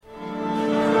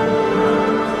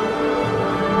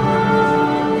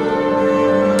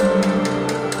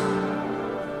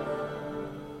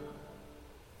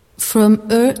From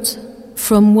earth,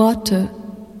 from water,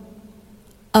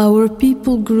 our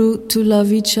people grew to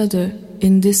love each other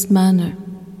in this manner.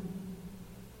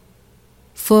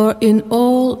 For in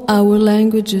all our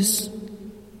languages,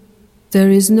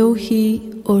 there is no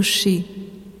he or she.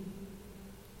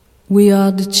 We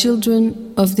are the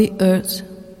children of the earth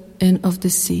and of the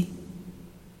sea.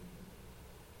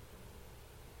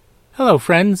 Hello,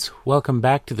 friends. Welcome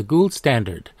back to the Gould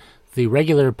Standard, the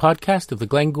regular podcast of the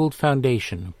Glenn Gould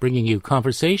Foundation, bringing you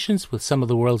conversations with some of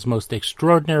the world's most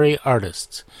extraordinary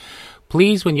artists.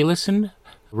 Please, when you listen,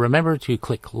 remember to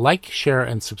click like, share,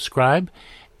 and subscribe.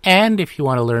 And if you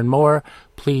want to learn more,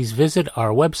 please visit our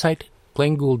website,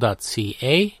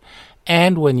 glengould.ca.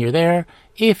 And when you're there,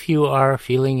 if you are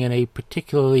feeling in a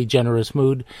particularly generous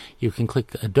mood, you can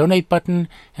click a donate button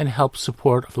and help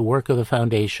support the work of the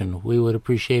foundation. We would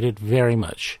appreciate it very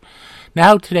much.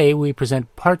 Now today we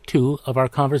present part 2 of our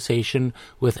conversation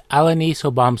with Alanis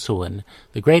Obomsawin,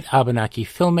 the great Abenaki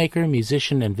filmmaker,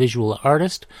 musician, and visual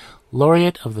artist,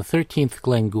 laureate of the 13th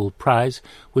Glenn Gould Prize,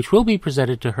 which will be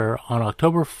presented to her on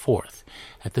October 4th.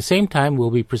 At the same time,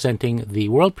 we'll be presenting the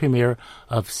world premiere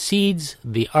of Seeds,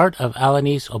 The Art of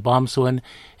Alanis Obomsawin,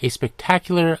 a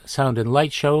spectacular sound and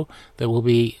light show that will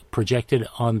be projected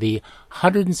on the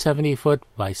 170-foot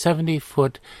by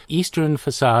 70-foot eastern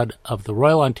facade of the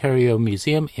Royal Ontario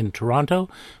Museum in Toronto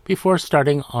before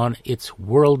starting on its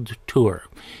world tour.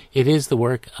 It is the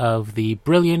work of the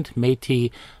brilliant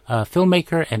Métis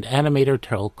filmmaker and animator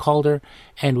Terrell Calder,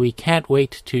 and we can't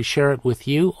wait to share it with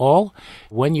you all.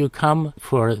 When you come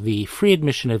for the free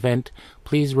admission event,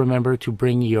 please remember to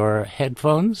bring your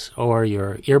headphones or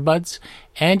your earbuds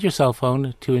and your cell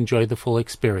phone to enjoy the full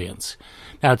experience.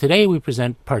 Now, today we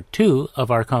present part 2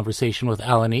 of our conversation with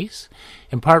Alanis.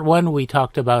 In part 1, we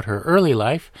talked about her early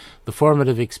life, the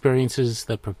formative experiences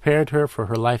that prepared her for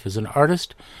her life as an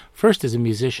artist, first as a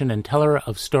musician and teller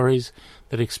of stories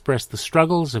that express the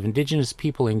struggles of Indigenous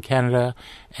people in Canada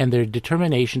and their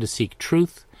determination to seek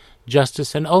truth,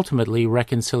 justice, and ultimately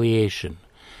reconciliation.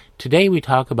 Today we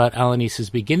talk about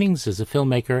Alanis's beginnings as a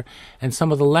filmmaker and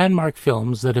some of the landmark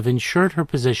films that have ensured her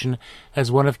position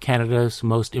as one of Canada's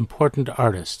most important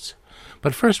artists.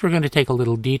 But first we're going to take a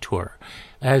little detour.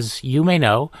 As you may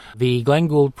know, the Glenn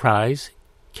Gould Prize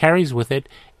carries with it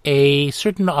a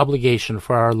certain obligation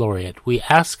for our laureate. We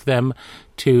ask them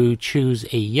to choose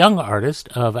a young artist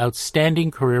of outstanding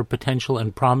career potential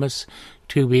and promise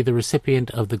to be the recipient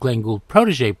of the Glenn Gould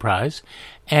Protégé Prize,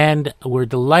 and we're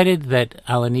delighted that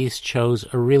Alanis chose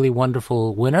a really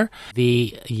wonderful winner,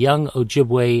 the young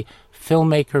Ojibwe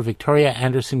filmmaker Victoria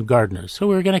Anderson-Gardner. So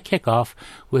we're going to kick off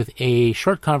with a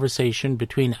short conversation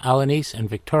between Alanis and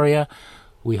Victoria.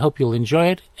 We hope you'll enjoy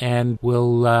it, and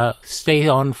we'll stay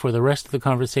on for the rest of the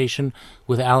conversation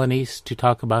with Alanis to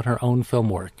talk about her own film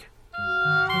work.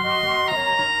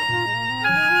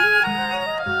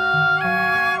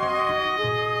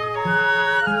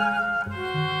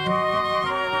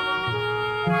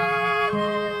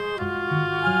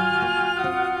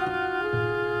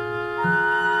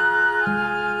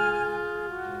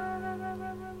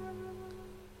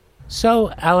 So,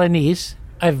 Alanis,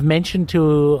 I've mentioned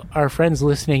to our friends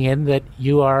listening in that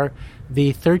you are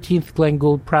the 13th Glenn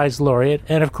Gould Prize laureate,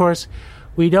 and of course,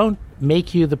 we don't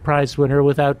make you the prize winner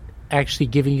without actually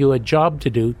giving you a job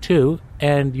to do, too,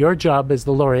 and your job as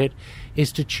the laureate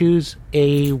is to choose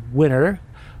a winner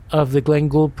of the Glenn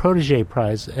Gould Protégé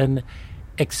Prize, an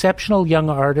exceptional young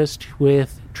artist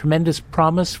with tremendous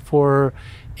promise for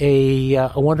a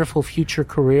wonderful future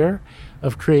career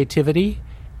of creativity.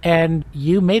 And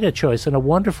you made a choice, and a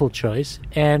wonderful choice,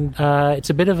 and it's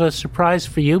a bit of a surprise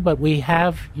for you, but we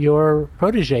have your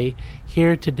protege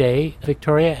here today,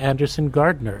 Victoria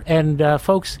Anderson-Gardner. And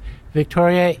folks,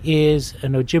 Victoria is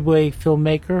an Ojibwe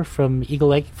filmmaker from Eagle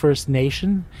Lake First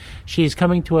Nation. She's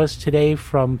coming to us today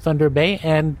from Thunder Bay,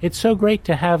 and it's so great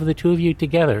to have the two of you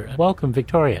together. Welcome,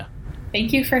 Victoria.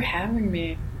 Thank you for having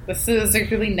me. This is a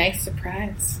really nice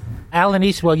surprise.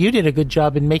 Alanis, well, you did a good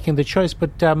job in making the choice,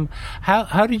 but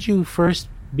how did you first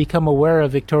become aware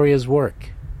of Victoria's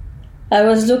work? I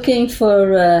was looking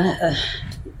for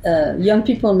young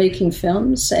people making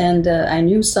films, and I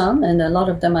knew some, and a lot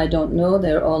of them I don't know.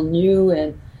 They're all new,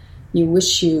 and you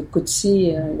wish you could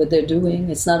see what they're doing.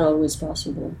 It's not always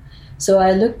possible. So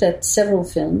I looked at several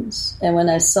films, and when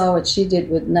I saw what she did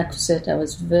with Nakuset, I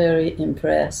was very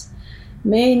impressed.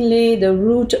 Mainly the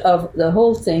root of the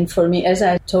whole thing for me, as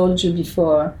I told you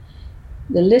before,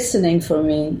 the listening for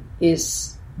me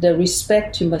is the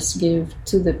respect you must give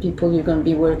to the people you're going to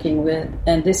be working with.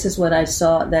 And this is what I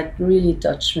saw that really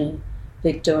touched me,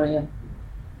 Victoria.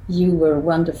 You were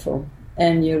wonderful,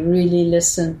 and you really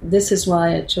listened. This is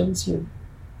why I chose you.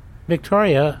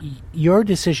 Victoria, your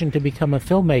decision to become a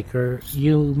filmmaker,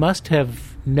 you must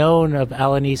have known of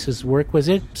Alanis's work. Was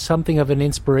it something of an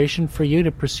inspiration for you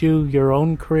to pursue your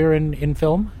own career in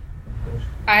film?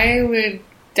 I would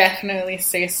definitely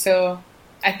say so.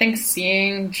 I think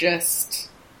seeing just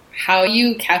how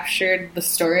you captured the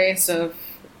stories of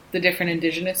the different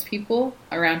Indigenous people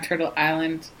around Turtle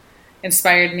Island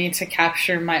inspired me to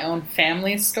capture my own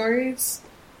family's stories,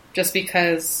 just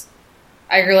because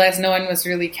I realized no one was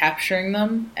really capturing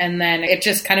them. And then it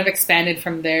just kind of expanded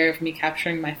from there of me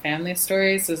capturing my family's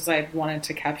stories as I wanted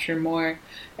to capture more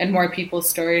and more people's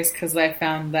stories, because I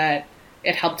found that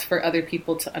it helped for other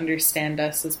people to understand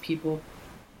us as people.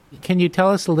 Can you tell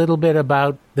us a little bit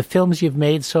about the films you've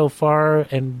made so far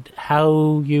and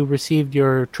how you received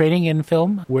your training in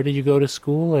film? Where did you go to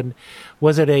school? And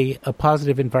was it a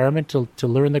positive environment to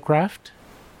learn the craft?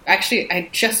 Actually, I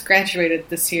just graduated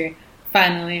this year,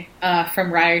 finally,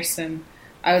 from Ryerson.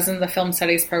 I was in the film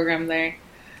studies program there.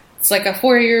 It's like a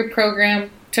 4-year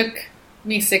program. Took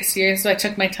me 6 years, so I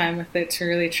took my time with it to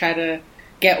really try to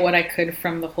get what I could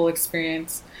from the whole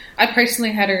experience. I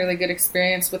personally had a really good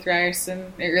experience with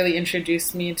Ryerson. It really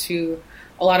introduced me to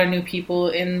a lot of new people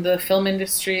in the film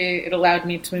industry. It allowed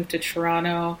me to move to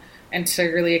Toronto and to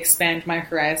really expand my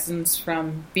horizons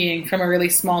from being from a really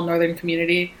small northern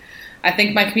community. I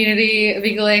think my community of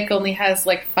Eagle Lake only has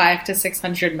like 500 to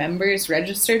 600 members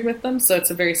registered with them, so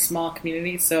it's a very small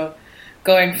community. So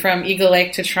going from Eagle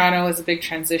Lake to Toronto was a big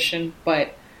transition,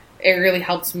 but it really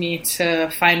helped me to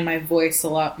find my voice a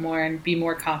lot more and be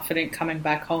more confident coming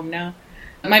back home now.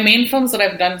 My main films that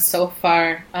I've done so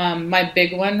far, my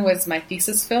big one was my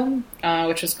thesis film,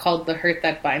 which was called The Hurt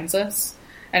That Binds Us.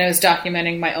 And it was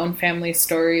documenting my own family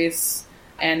stories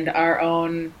and our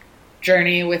own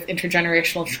journey with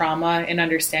intergenerational trauma in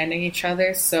understanding each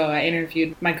other. So I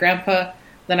interviewed my grandpa,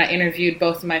 then I interviewed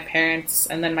both of my parents,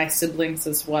 and then my siblings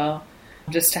as well,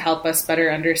 just to help us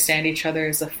better understand each other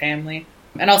as a family.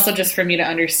 And also just for me to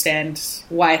understand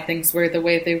why things were the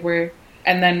way they were.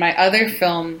 And then my other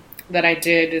film that I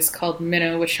did is called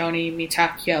Mino Wachoni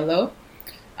Mitakialo,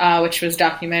 which was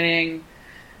documenting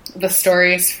the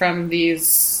stories from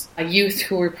these youth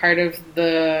who were part of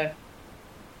the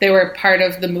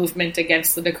movement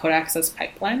against the Dakota Access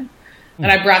Pipeline.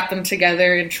 And I brought them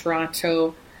together in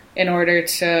Toronto in order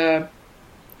to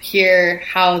hear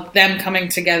how them coming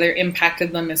together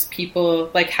impacted them as people,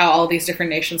 like how all these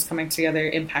different nations coming together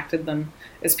impacted them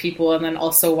as people, and then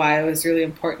also why it was really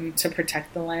important to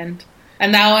protect the land.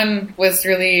 And that one was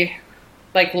really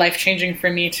like life-changing for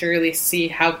me to really see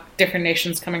how different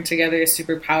nations coming together is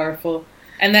super powerful.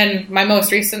 And then my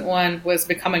most recent one was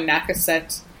Becoming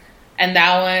Nakaset, and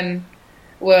that one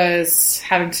was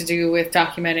having to do with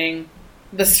documenting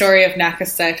the story of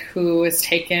Nakaset, who was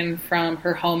taken from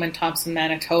her home in Thompson,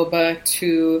 Manitoba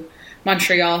to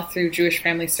Montreal through Jewish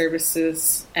Family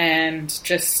Services, and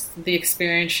just the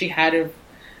experience she had of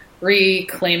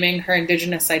reclaiming her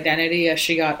Indigenous identity as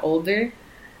she got older,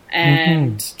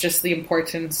 and just the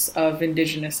importance of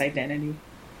Indigenous identity.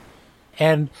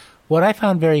 And what I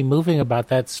found very moving about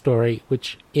that story,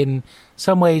 which in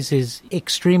some ways is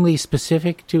extremely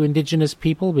specific to Indigenous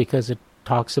people because it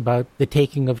talks about the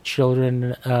taking of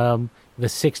children, the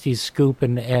 60s scoop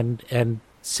and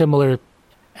similar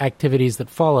activities that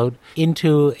followed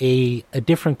into a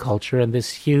different culture and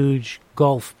this huge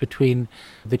gulf between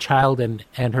the child and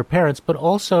her parents, but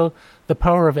also the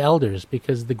power of elders,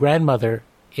 because the grandmother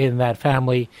in that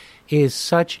family is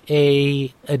such a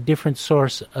different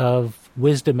source of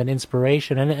wisdom and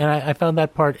inspiration. And I found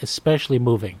that part especially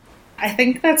moving. I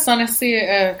think that's honestly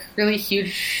a really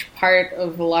huge part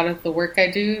of a lot of the work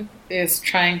I do, is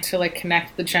trying to like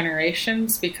connect the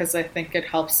generations, because I think it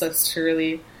helps us to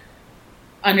really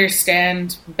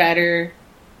understand better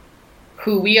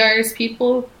who we are as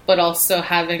people, but also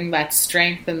having that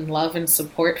strength and love and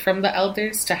support from the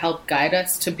elders to help guide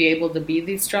us to be able to be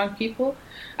these strong people.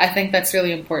 I think that's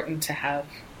really important to have.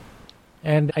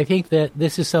 And I think that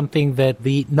this is something that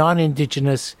the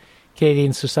non-Indigenous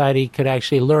Canadian society could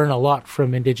actually learn a lot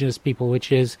from Indigenous people,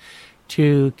 which is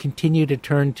to continue to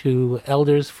turn to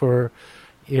elders for,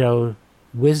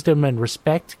 wisdom and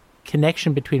respect,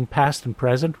 connection between past and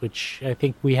present, which I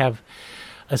think we have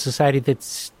a society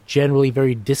that's generally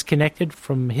very disconnected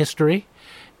from history.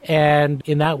 And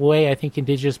in that way, I think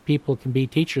Indigenous people can be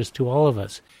teachers to all of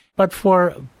us. But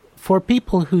for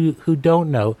people who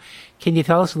don't know, can you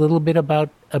tell us a little bit about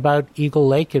Eagle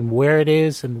Lake and where it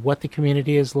is and what the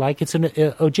community is like? It's an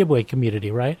Ojibwe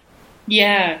community, right?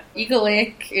 Yeah, Eagle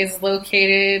Lake is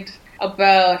located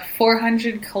about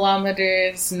 400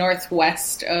 kilometers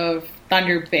northwest of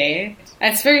Thunder Bay.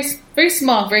 It's very, very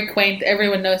small, very quaint.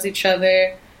 Everyone knows each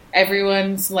other.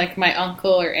 everyone's like my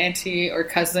uncle or auntie or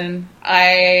cousin.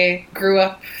 I grew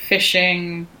up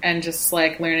fishing and just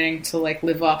like learning to like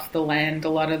live off the land a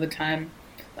lot of the time.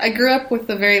 I grew up with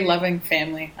a very loving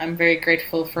family. I'm very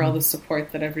grateful for all the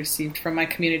support that I've received from my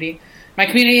community. My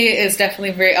community is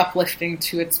definitely very uplifting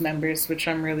to its members, which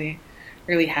I'm really,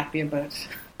 really happy about.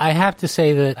 I have to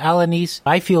say that, Alanis,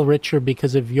 I feel richer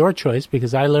because of your choice,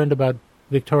 because I learned about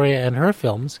Victoria and her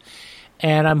films.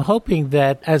 And I'm hoping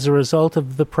that as a result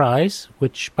of the prize,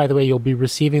 which, by the way, you'll be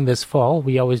receiving this fall,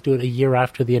 we always do it a year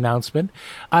after the announcement,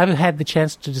 I've had the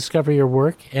chance to discover your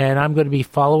work, and I'm going to be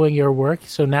following your work.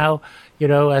 So now,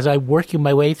 as I'm working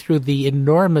my way through the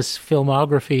enormous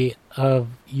filmography of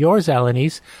yours,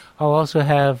 Alanis, I'll also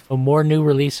have more new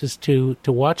releases to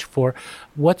watch for.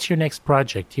 What's your next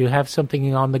project? Do you have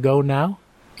something on the go now?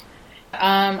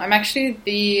 I'm actually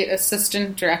the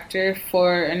assistant director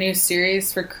for a new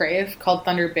series for Crave called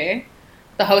Thunder Bay.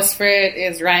 The host for it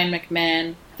is Ryan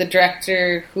McMahon. The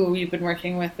director who we've been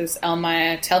working with is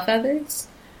Elmaya Tailfeathers.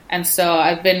 And so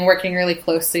I've been working really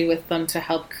closely with them to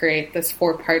help create this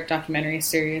 4-part documentary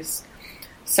series.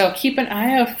 So keep an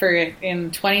eye out for it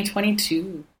in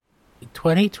 2022.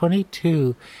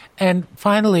 2022. And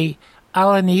finally,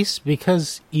 Alanis,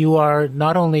 because you are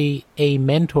not only a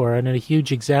mentor and a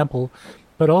huge example,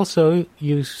 but also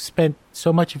you spent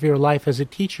so much of your life as a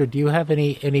teacher. Do you have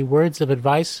any words of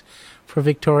advice for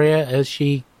Victoria as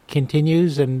she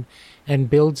continues and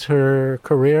builds her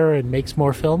career and makes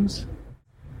more films?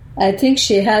 I think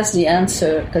she has the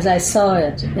answer because I saw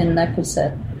it in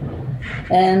Nakuset.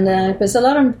 And because a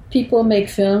lot of people make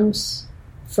films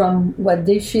from what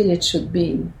they feel it should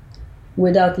be,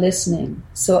 without listening.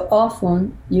 So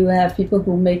often you have people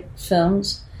who make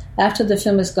films, after the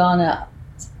film is gone out,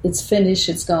 it's finished,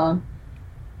 it's gone,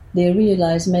 they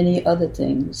realize many other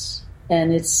things.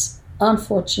 And it's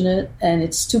unfortunate and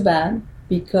it's too bad,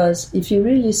 because if you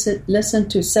really listen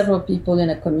to several people in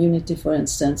a community, for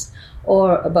instance,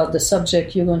 or about the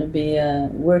subject you're going to be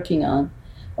working on,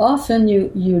 often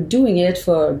you're doing it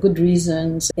for good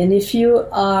reasons. And if you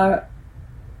are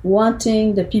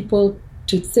wanting the people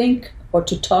to think or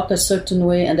to talk a certain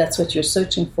way, and that's what you're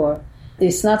searching for,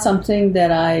 it's not something that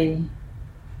I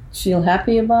feel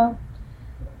happy about.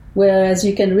 Whereas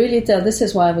you can really tell, this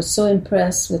is why I was so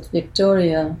impressed with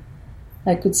Victoria.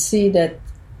 I could see that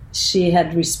she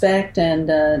had respect and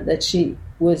that she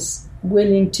was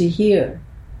willing to hear.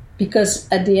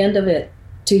 Because at the end of it,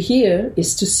 to hear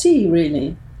is to see,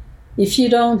 really. If you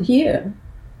don't hear,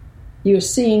 you're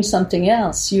seeing something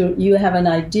else. You have an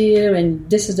idea, and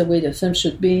this is the way the film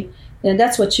should be. And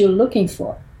that's what you're looking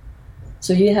for.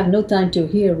 So you have no time to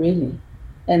hear, really.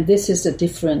 And this is the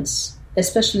difference,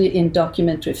 especially in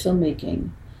documentary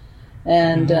filmmaking.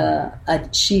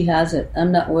 And she has it.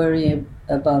 I'm not worried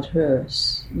about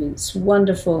hers. It's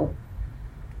wonderful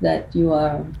that you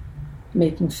are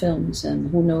making films,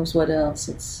 and who knows what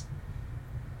else.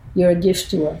 You're a gift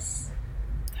to us.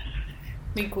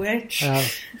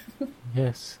 Miigwech.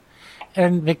 Yes.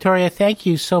 And Victoria, thank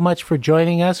you so much for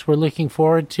joining us. We're looking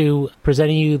forward to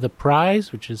presenting you the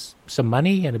prize, which is some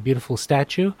money and a beautiful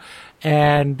statue.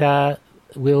 And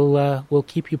we'll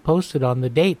keep you posted on the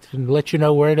date and let you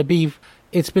know where to be.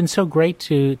 It's been so great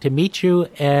to meet you,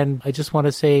 and I just want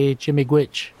to say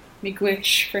miigwech.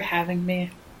 Miigwech for having me.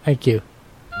 Thank you.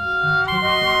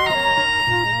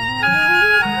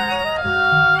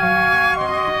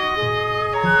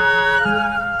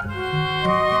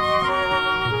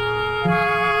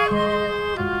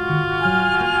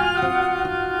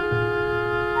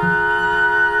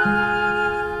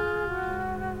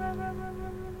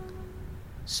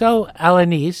 So,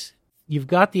 Alanis, you've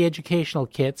got the educational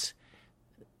kits,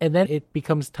 and then it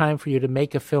becomes time for you to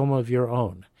make a film of your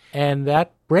own. And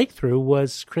that breakthrough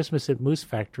was Christmas at Moose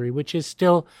Factory, which is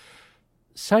still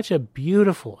such a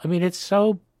beautiful, it's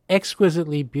so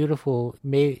exquisitely beautiful,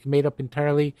 made up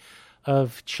entirely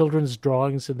of children's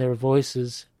drawings and their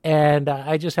voices. And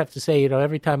I just have to say,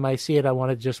 every time I see it, I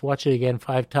want to just watch it again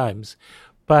 5 times.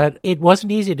 But it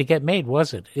wasn't easy to get made,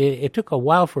 was it? It took a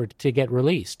while for it to get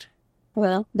released.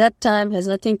 Well, that time has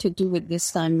nothing to do with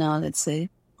this time now, let's say.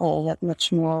 Oh, that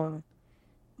much more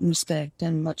respect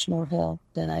and much more help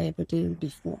than I ever did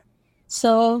before.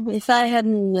 So if I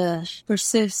hadn't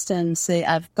persist and say,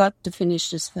 I've got to finish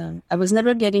this film, I was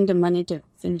never getting the money to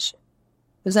finish it.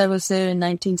 Because I was there in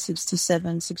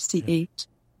 1967, 68,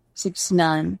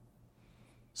 69,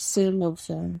 still no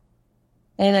film.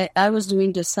 And I was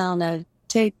doing the sound. I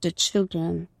taped the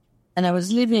children, and I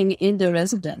was living in the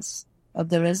residence of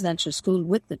the residential school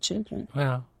with the children.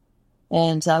 Wow.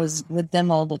 And I was with them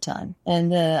all the time.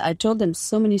 And I told them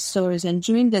so many stories. And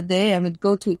during the day, I would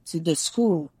go to the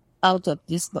school out of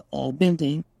this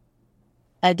building,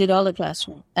 I did all the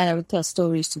classroom, and I would tell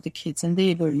stories to the kids, and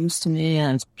they were used to me, and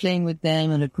I was playing with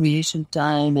them in a creation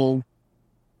time. And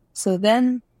so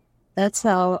then that's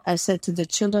how I said to the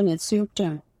children, it's your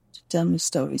turn to tell me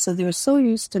stories. So they were so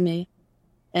used to me,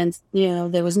 and,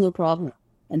 there was no problem.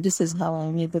 And this is how I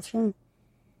made the film.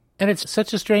 And it's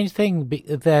such a strange thing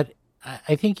that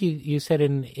I think you said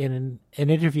in an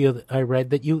interview that I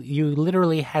read that you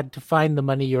literally had to find the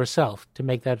money yourself to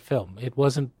make that film. It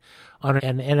wasn't on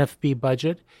an NFB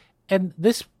budget. And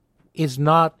this is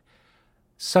not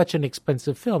such an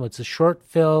expensive film. It's a short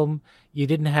film. You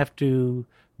didn't have to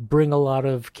bring a lot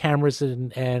of cameras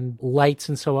and lights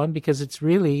and so on, because it's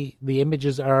really, the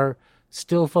images are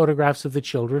still photographs of the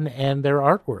children and their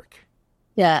artwork.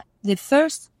 Yeah. The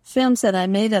first films that I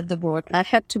made at the board, I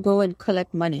had to go and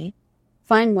collect money,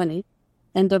 find money,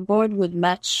 and the board would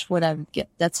match what I would get.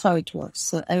 That's how it works.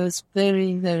 So it was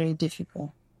very, very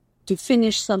difficult to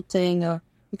finish something,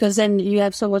 because then you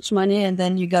have so much money and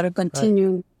then you got to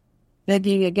continue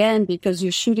begging again because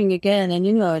you're shooting again. And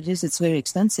you know how it is, it's very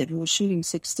expensive. We were shooting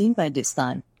 16 by this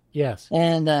time. Yes.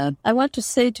 And I want to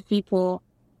say to people,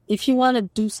 if you want to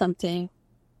do something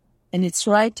and it's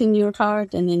right in your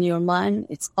heart and in your mind,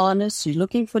 it's honest, you're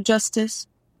looking for justice,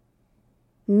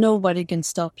 nobody can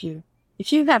stop you.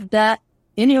 If you have that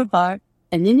in your heart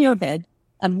and in your head,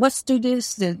 I must do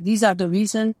this, these are the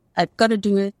reasons, I've got to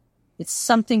do it. It's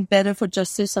something better for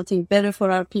justice, something better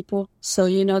for our people. So,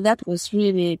 that was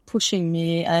really pushing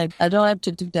me. I don't have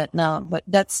to do that now, but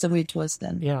that's the way it was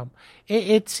then. Yeah.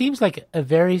 It seems like a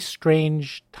very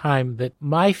strange time that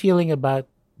my feeling about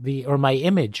my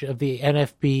image of the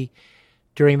NFB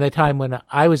during the time when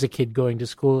I was a kid going to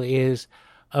school is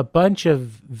a bunch of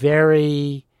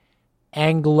very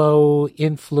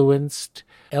Anglo-influenced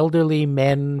elderly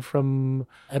men from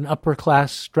an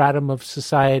upper-class stratum of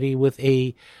society with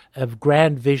a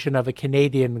grand vision of a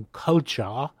Canadian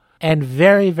culture, and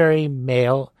very, very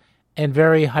male and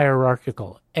very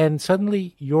hierarchical. And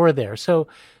suddenly you're there. So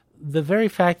the very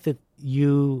fact that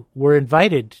you were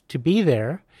invited to be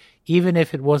there, even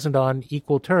if it wasn't on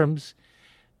equal terms,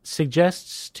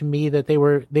 suggests to me that they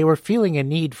were feeling a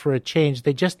need for a change.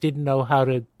 They just didn't know how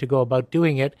to go about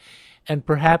doing it. And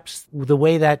perhaps the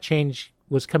way that change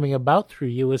was coming about through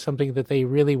you was something that they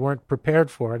really weren't prepared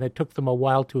for, and it took them a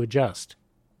while to adjust.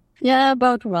 Yeah,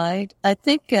 about right. I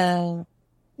think, at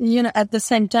the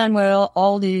same time where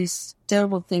all these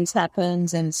terrible things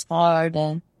happens and it's hard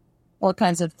and all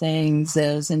kinds of things,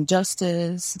 there's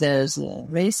injustice, there's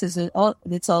racism,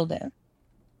 it's all there.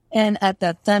 And at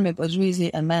that time, it was really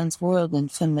a man's world in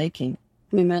filmmaking.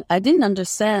 I didn't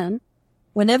understand.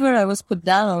 Whenever I was put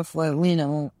down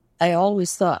I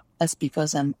always thought that's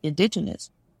because I'm Indigenous.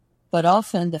 But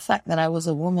often the fact that I was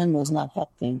a woman was not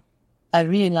helping. I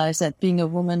realized that being a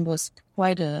woman was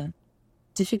quite a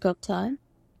difficult time.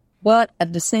 But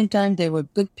at the same time, they were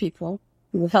good people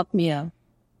who helped me out.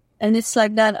 And it's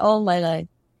like that all my life.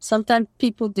 Sometimes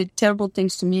people did terrible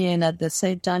things to me, and at the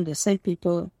same time, the same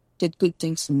people did good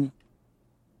things to me.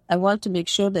 I want to make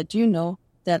sure that you know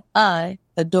that I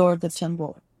adore the film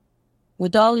board.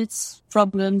 With all its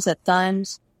problems at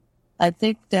times, I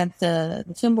think that the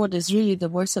film board is really the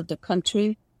voice of the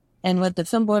country. And what the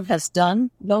film board has done,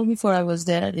 long before I was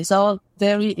there, is all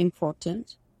very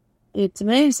important. It's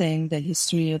amazing, the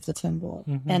history of the film board.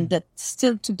 Mm-hmm. And that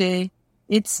still today,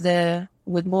 it's there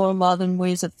with more modern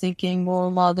ways of thinking,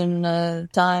 more modern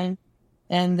time.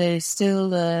 And they're still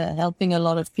helping a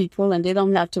lot of people. And they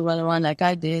don't have to run around like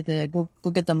I did, go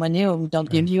get the money or we don't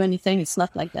give you anything. It's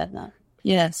not like that now.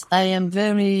 Yes, I am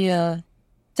very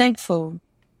thankful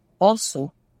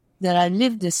also that I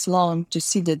lived this long to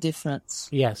see the difference.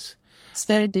 Yes. It's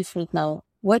very different now.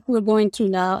 What we're going through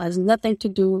now has nothing to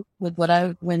do with what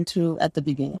I went through at the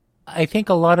beginning. I think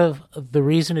a lot of the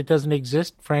reason it doesn't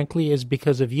exist, frankly, is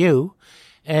because of you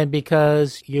and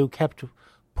because you kept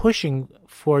pushing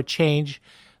for change,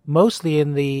 mostly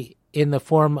in the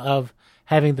form of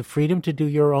having the freedom to do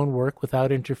your own work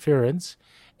without interference.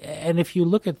 And if you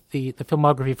look at the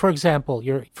filmography, for example,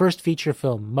 your first feature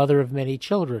film, Mother of Many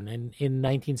Children, in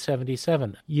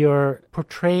 1977, you're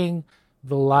portraying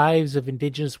the lives of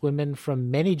Indigenous women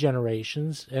from many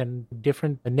generations and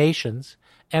different nations.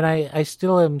 And I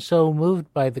still am so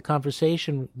moved by the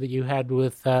conversation that you had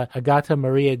with Agata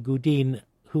Maria Gudin,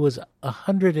 who was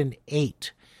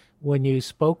 108 when you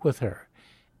spoke with her.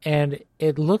 And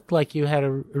it looked like you had a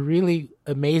really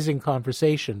amazing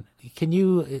conversation. Can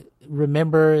you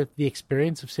remember the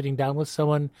experience of sitting down with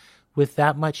someone with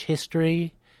that much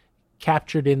history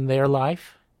captured in their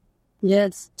life?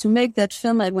 Yes. To make that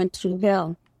film, I went through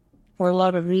hell for a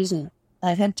lot of reasons.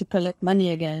 I had to collect money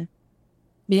again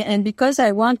And because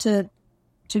I wanted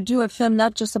to do a film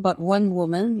not just about one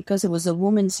woman, because it was a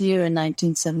woman's year in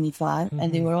 1975,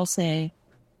 and they were all saying,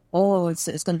 oh, it's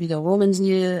going to be the woman's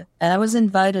year. And I was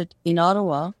invited in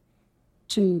Ottawa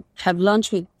to have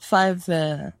lunch with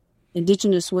 5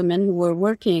 Indigenous women who were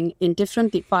working in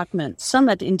different departments, some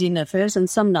at Indian Affairs and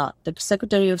some not, the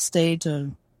Secretary of State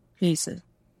or places.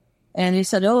 And he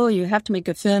said, oh, you have to make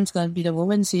a film. It's going to be the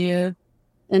woman's year.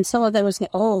 And some of them were saying,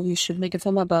 oh, you should make a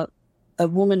film about a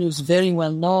woman who's very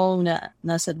well known.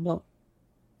 And I said, no.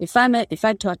 If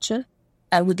I touch her,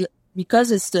 I would,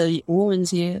 because it's the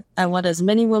woman's year, I want as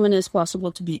many women as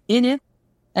possible to be in it.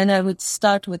 And I would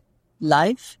start with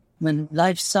life, when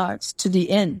life starts, to the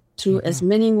end, through as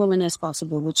many women as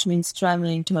possible, which means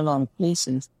traveling to a lot of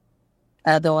places.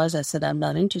 Otherwise, I said, I'm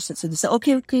not interested. So they said,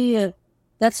 okay,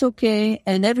 that's okay.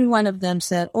 And every one of them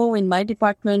said, oh, in my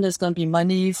department, there's going to be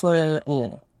money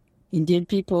for Indian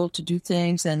people to do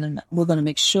things, and we're going to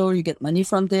make sure you get money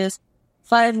from this.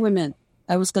 5 women.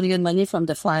 I was going to get money from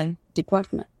the 5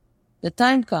 department. The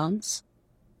time comes,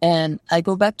 and I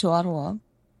go back to Ottawa,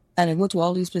 and I go to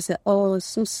all these places. Oh,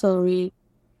 so sorry.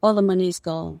 All the money is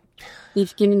gone.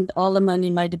 They've given all the money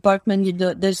in my department.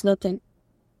 There's nothing.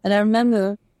 And I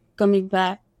remember coming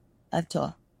back, I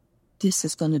thought, this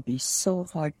is going to be so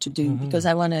hard to do because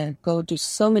I want to go to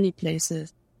so many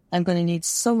places. I'm going to need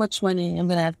so much money. I'm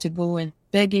going to have to go and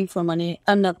begging for money.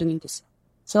 I'm not doing this.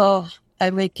 So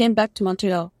I came back to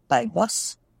Montreal by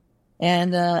bus.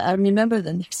 And I remember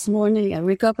the next morning, I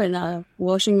wake up and I'm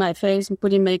washing my face and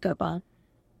putting makeup on.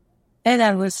 And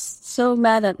I was so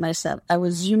mad at myself. I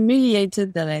was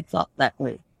humiliated that I thought that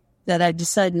way, that I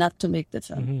decided not to make the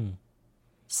film.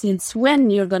 Since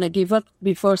when you're going to give up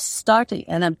before starting?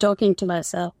 And I'm talking to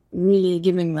myself, really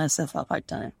giving myself a hard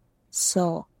time.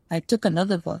 So I took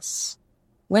another bus,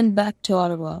 went back to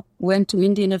Ottawa, went to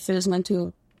Indian Affairs, went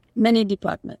to many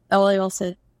departments. All I all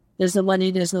said, there's no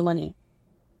money, there's no money.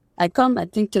 I come, I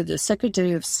think, to the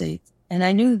Secretary of State, and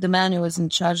I knew the man who was in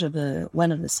charge of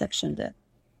one of the section there.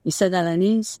 He said,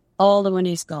 Alanis, all the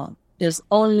money's gone. There's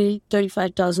only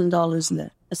 $35,000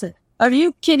 left. I said, are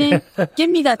you kidding?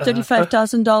 Give me that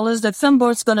 $35,000. The film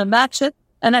board's going to match it,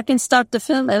 and I can start the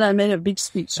film. And I made a big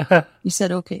speech. He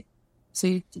said, okay. So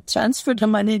he transferred the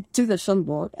money to the film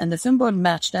board, and the film board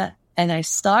matched that, and I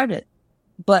started.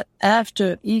 But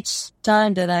after each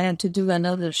time that I had to do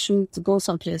another shoot to go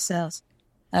someplace else,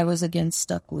 I was again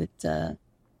stuck with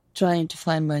trying to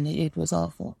find money. It was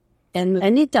awful. And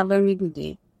Anita very good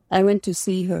day. I went to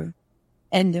see her.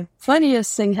 And the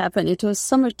funniest thing happened. It was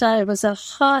summertime. It was a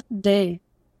hot day.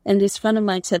 And this friend of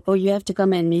mine said, oh, you have to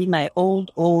come and meet my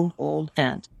old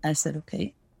aunt. I said,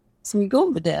 okay. So we go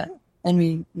over there and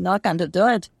we knock on the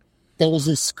door. There was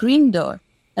a screen door.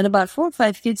 And about 4 or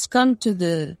 5 kids come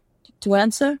to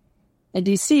answer. And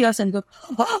they see us and go,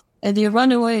 oh, and they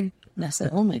run away. And I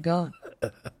said, oh my God.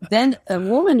 Then a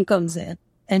woman comes in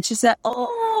and she said,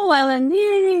 oh,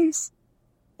 Alanis.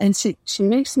 And she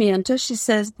makes me enter. She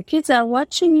says, the kids are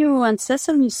watching you on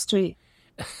Sesame Street.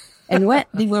 And when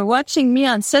they were watching me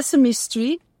on Sesame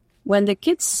Street, when the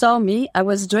kids saw me, I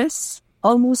was dressed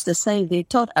almost the same. They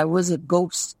thought I was a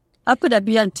ghost. How could I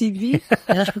be on TV?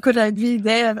 And how could I be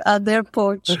there on their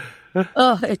porch?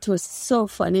 Oh, it was so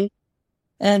funny.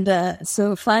 And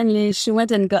so finally, she went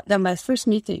and got them, my first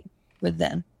meeting with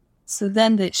them. So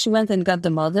then she went and got the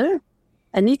mother,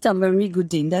 Anita Marie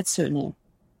Goudin, that's her name.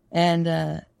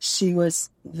 And she was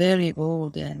very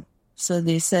old. And so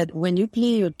they said, when you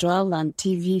play your drum on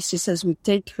TV, she says, we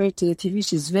take her to the TV.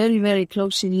 She's very, very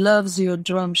close. She loves your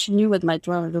drum. She knew what my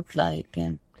drum looked like.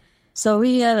 And so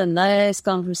we had a nice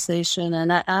conversation.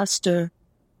 And I asked her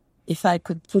if I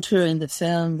could put her in the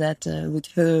film that with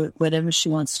her, whatever she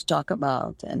wants to talk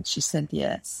about. And she said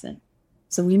yes. And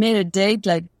so we made a date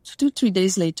like 2-3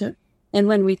 days later. And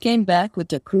when we came back with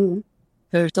the crew,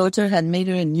 her daughter had made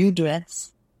her a new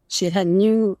dress. She had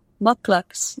new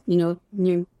mucklucks,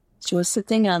 new. She was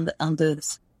sitting on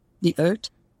the earth,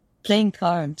 playing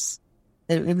cards.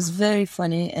 It was very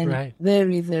funny and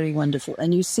very, very wonderful.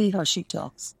 And you see how she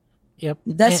talks. Yep.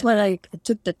 That's why I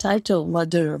took the title,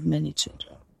 Mother of Many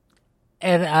Children.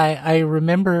 And I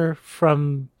remember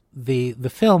from the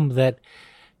film that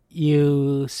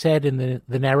you said in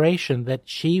the narration that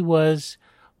she was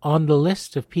on the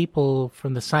list of people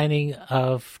from the signing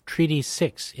of Treaty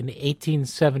 6 in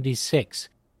 1876.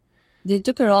 They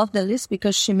took her off the list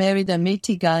because she married a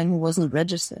Métis guy who wasn't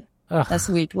registered. Ugh. That's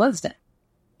the way it was then.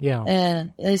 Yeah.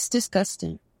 And it's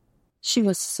disgusting. She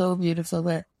was so beautiful.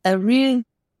 But a real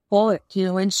poet,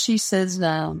 when she says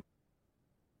now,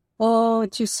 oh,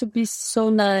 it used to be so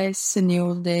nice in the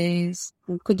old days.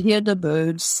 You could hear the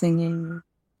birds singing.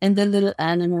 and the little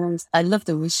animals. I love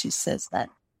the way she says that.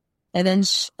 And then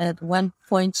at one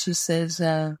point she says,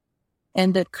 and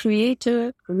the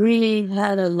creator really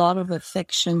had a lot of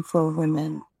affection for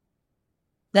women.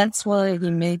 That's why he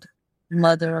made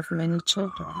mother of many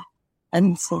children.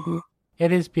 And so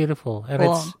it is beautiful.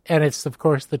 And it's of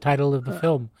course the title of the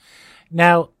film.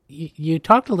 Now, you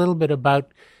talked a little bit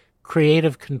about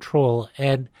creative control,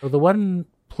 and the one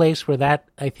place where that,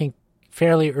 I think,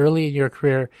 fairly early in your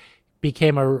career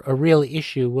became a real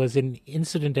issue was an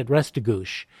incident at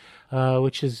Restigouche,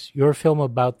 which is your film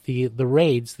about the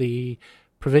raids, the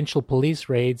provincial police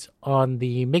raids on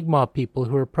the Mi'kmaq people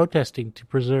who were protesting to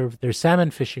preserve their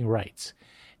salmon fishing rights.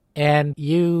 And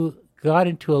you got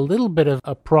into a little bit of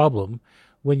a problem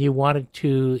when you wanted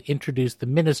to introduce the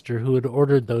minister who had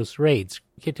ordered those raids.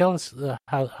 Can you tell us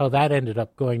how that ended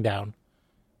up going down?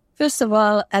 First of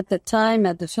all, at the time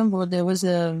at the film board, there was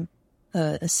a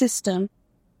system.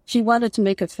 If you wanted to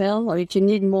make a film, or if you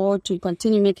need more to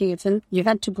continue making a film, you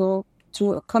had to go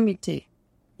through a committee.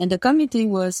 And the committee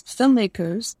was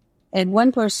filmmakers, and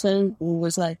one person who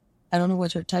was like, I don't know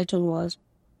what her title was,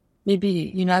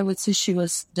 maybe, I would say she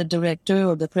was the director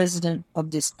or the president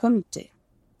of this committee.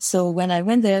 So when I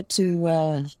went there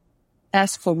to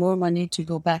ask for more money to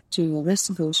go back to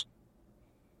Restigouche,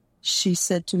 she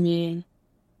said to me,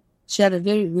 she had a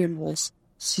very weird voice.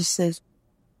 She says,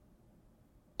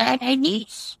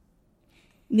 Alanis,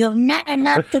 you're not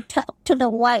allowed to talk to the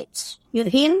whites. You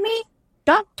hear me?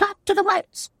 Don't talk to the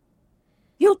whites.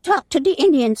 You talk to the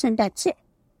Indians and that's it.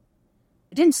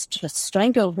 I didn't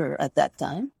strangle her at that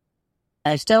time.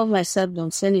 I told myself,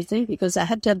 don't say anything, because I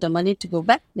had to have the money to go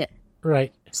back there.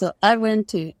 Right. So I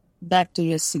went back to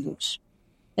Restigouche.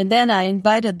 And then I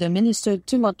invited the minister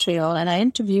to Montreal, and I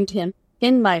interviewed him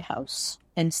in my house.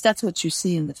 And that's what you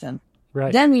see in the film.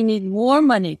 Right. Then we need more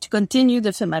money to continue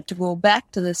the film. I have to go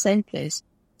back to the same place.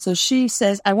 So she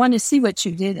says, I want to see what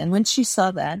you did. And when she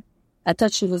saw that, I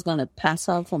thought she was going to pass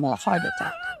out from a heart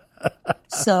attack.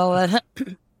 So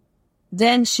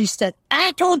then she said,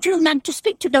 I told you not to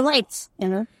speak to the whites,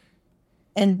 And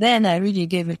then I really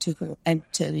gave it to her. I'm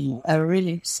telling you, I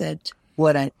really said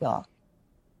what I thought.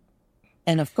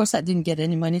 And of course, I didn't get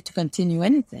any money to continue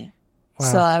anything.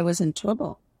 Wow. So I was in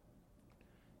trouble.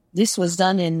 This was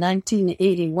done in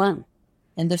 1981.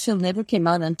 And the film never came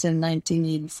out until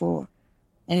 1984.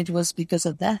 And it was because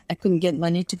of that. I couldn't get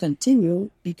money to continue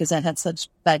because I had such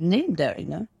bad name there,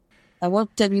 I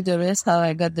won't tell you the rest, how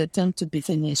I got the film to be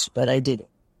finished, but I did it.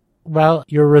 Well,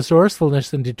 your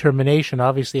resourcefulness and determination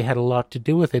obviously had a lot to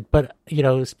do with it. But,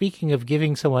 speaking of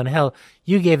giving someone hell,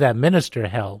 you gave that minister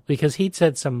hell because he'd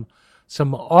said some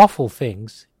awful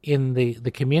things in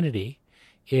the community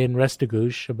in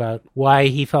Restigouche about why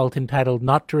he felt entitled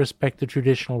not to respect the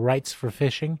traditional rights for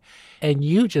fishing. And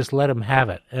you just let him have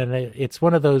it. And it's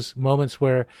one of those moments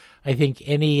where I think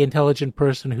any intelligent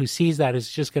person who sees that is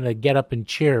just going to get up and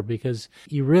cheer because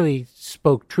you really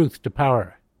spoke truth to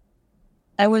power.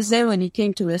 I was there when he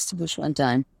came to Restigouche one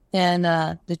time, and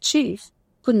the chief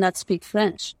could not speak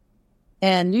French.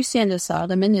 And Lucien Lessard,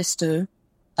 the minister,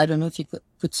 I don't know if he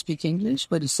could speak English,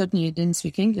 but he certainly didn't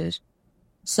speak English.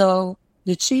 So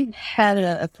the chief had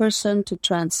a person to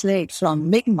translate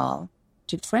from Mi'kmaq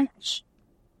to French.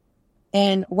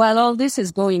 And while all this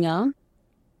is going on,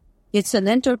 it's an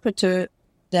interpreter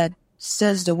that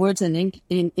says the words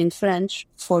in French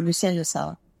for Lucien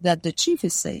Lessard that the chief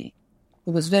is saying. It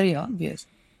was very obvious.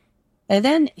 And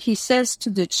then he says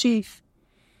to the chief,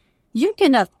 you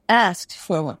cannot ask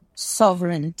for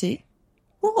sovereignty.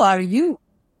 Who are you?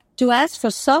 To ask for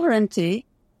sovereignty,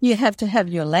 you have to have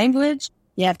your language,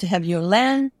 you have to have your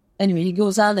land. Anyway, he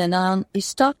goes on and on.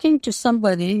 He's talking to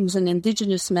somebody who's an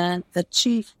indigenous man, a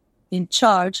chief in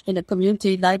charge in a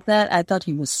community like that. I thought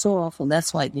he was so awful.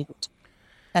 That's why I did it.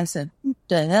 I said, who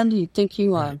the hell do you think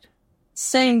you are?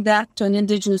 Saying that to an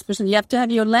indigenous person, you have to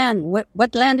have your land.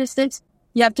 What land is this?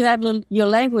 You have to have your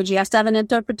language. You have to have an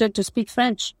interpreter to speak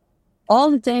French.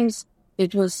 All the things,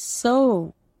 it was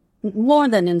so more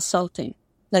than insulting.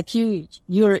 Like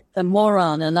you're a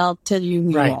moron and I'll tell you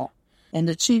who you are. And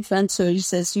the chief answer, he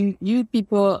says, you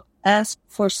people ask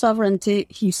for sovereignty.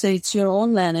 He says it's your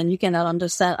own land and you cannot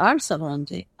understand our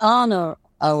sovereignty. Honor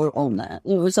our own land.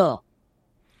 It was all.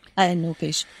 I had no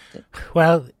patience with it.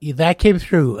 Well, that came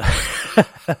through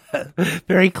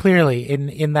very clearly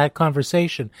in that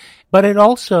conversation. But it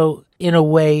also, in a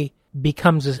way,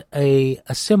 becomes a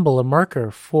symbol, a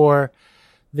marker for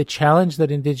the challenge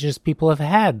that Indigenous people have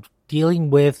had dealing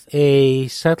with a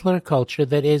settler culture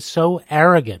that is so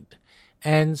arrogant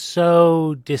and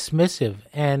so dismissive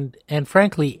and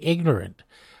frankly ignorant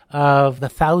of the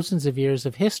thousands of years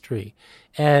of history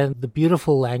and the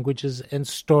beautiful languages and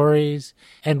stories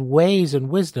and ways and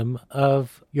wisdom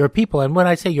of your people. And when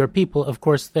I say your people, of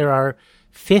course, there are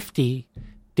 50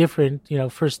 different,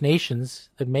 First Nations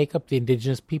that make up the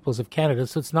Indigenous Peoples of Canada.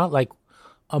 So it's not like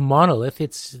a monolith.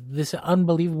 It's this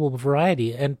unbelievable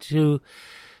variety. And to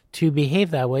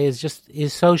behave that way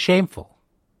is so shameful.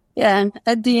 Yeah. And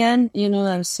at the end,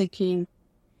 I was thinking,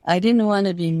 I didn't want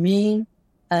to be mean.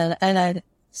 And I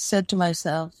said to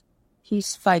myself,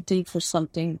 he's fighting for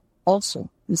something also.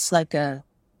 It's like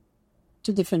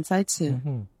two different fights here.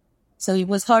 Mm-hmm. So it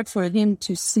was hard for him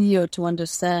to see or to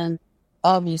understand,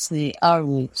 obviously, our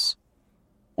ways.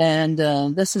 And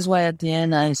this is why at the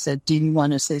end I said, do you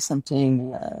want to say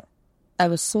something? I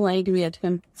was so angry at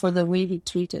him for the way he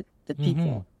treated the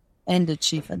people and the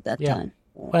chief at that time.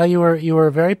 Well, you were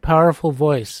a very powerful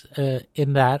voice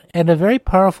in that, and a very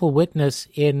powerful witness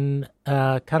in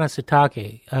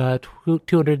Kanasatake,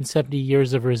 270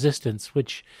 Years of Resistance,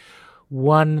 which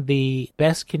won the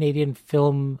Best Canadian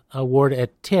Film Award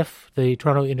at TIFF, the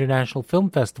Toronto International Film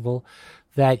Festival,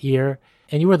 that year.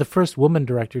 And you were the first woman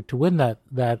director to win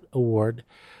that award.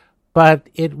 But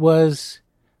it was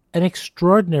an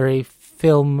extraordinary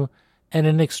film and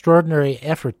an extraordinary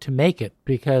effort to make it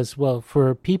because, well,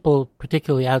 for people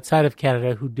particularly outside of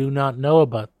Canada who do not know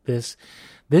about this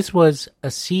was a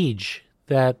siege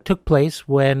that took place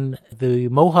when the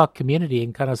Mohawk community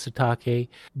in Kanasatake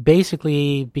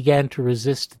basically began to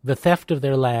resist the theft of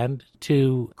their land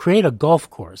to create a golf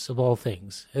course, of all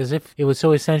things, as if it was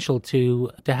so essential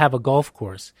to have a golf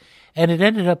course. And it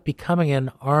ended up becoming an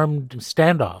armed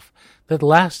standoff that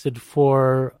lasted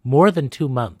for more than 2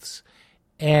 months.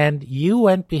 And you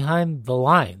went behind the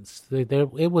lines.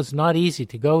 It was not easy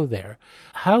to go there.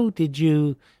 How did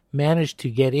you manage to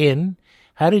get in?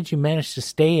 How did you manage to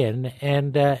stay in?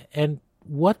 And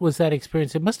what was that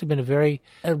experience? It must have been a very,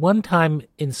 at one time,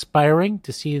 inspiring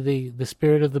to see the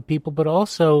spirit of the people, but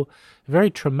also a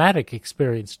very traumatic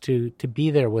experience to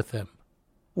be there with them.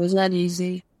 It was not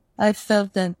easy. I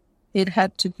felt that it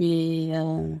had to be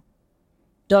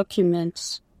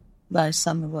documented by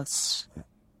some of us.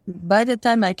 By the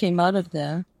time I came out of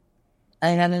there, I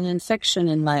had an infection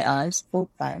in my eyes, both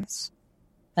eyes.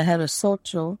 I had a sore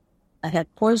throat. I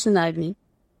had poison ivy,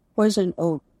 poison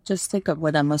oak. Just think of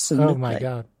what I must have looked like. Oh, my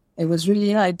God. It was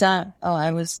really,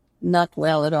 I was not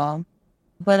well at all.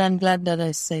 But I'm glad that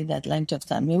I stayed that length of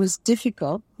time. It was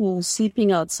difficult. We were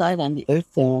sleeping outside on the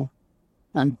earth there,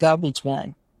 on garbage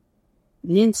bag.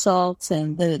 The insults,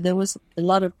 and there was a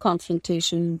lot of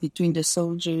confrontation between the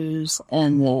soldiers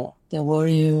and the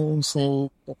warriors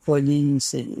and the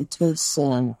police. It was,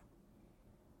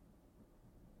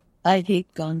 I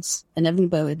hate guns, and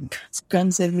everybody had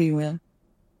guns everywhere.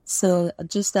 So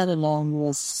just that alone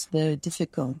was very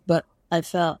difficult. But I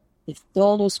felt if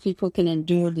all those people can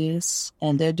endure this,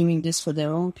 and they're doing this for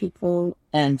their own people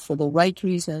and for the right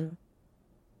reason,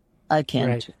 I can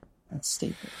right. too. Let's stay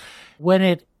there. When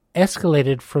it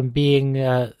escalated from being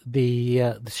the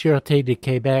Sûreté de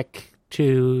Québec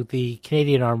to the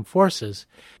Canadian Armed Forces,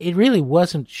 it really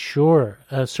wasn't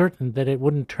certain that it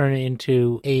wouldn't turn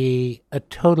into a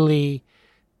totally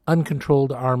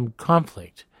uncontrolled armed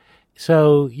conflict.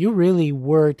 So you really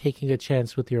were taking a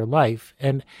chance with your life.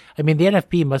 And, I mean, the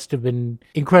NFP must have been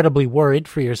incredibly worried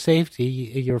for your safety.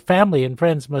 Your family and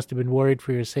friends must have been worried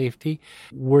for your safety.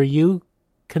 Were you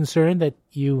concerned that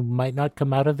you might not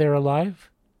come out of there alive?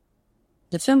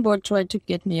 The film board tried to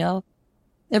get me out.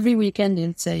 Every weekend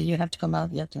they'd say, you have to come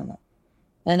out, you have to come out.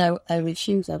 And I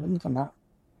refused, I wouldn't come out.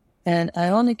 And I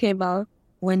only came out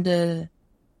when the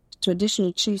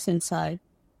traditional chiefs inside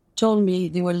told me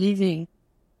they were leaving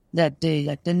that day,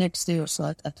 like the next day or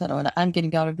so. I thought, oh, I'm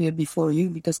getting out of here before you,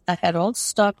 because I had all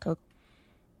stock of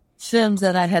films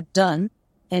that I had done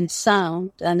and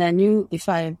sound, and I knew if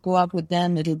I go out with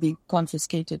them, it'll be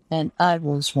confiscated. And I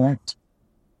was right.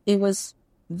 It was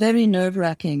very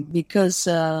nerve-wracking because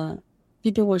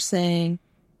people were saying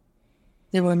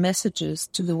there were messages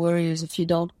to the warriors, if you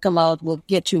don't come out, we'll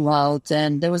get you out.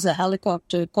 And there was a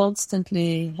helicopter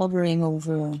constantly hovering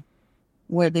over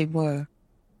where they were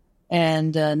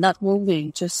and not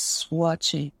moving, just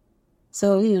watching.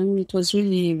 So, it was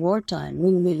really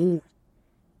wartime.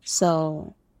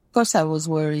 So, of course, I was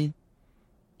worried.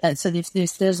 I said, if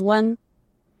there's a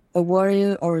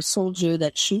warrior or a soldier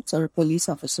that shoots, or a police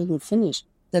officer who finish,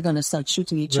 they're going to start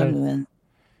shooting each other, and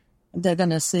they're going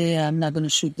to say, I'm not going to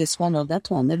shoot this one or that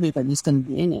one. Everybody's going to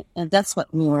be in it. And that's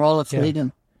what we were all afraid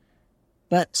of.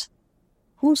 But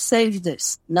who saved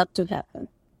this not to happen?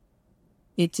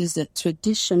 It is the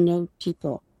traditional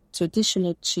people,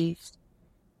 traditional chiefs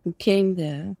who came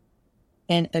there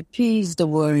and appease the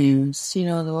warriors. The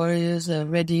warriors are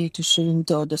ready to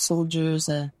shoot, or the soldiers,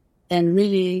 and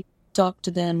really talk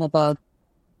to them about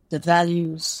the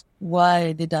values.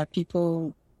 Why did our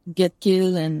people get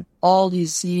killed? And all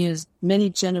these years, many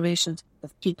generations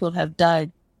of people have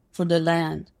died for the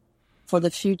land, for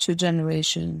the future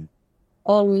generation.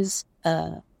 Always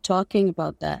talking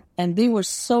about that. And they were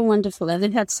so wonderful. And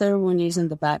they had ceremonies in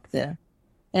the back there.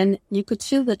 And you could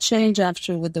feel the change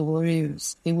after with the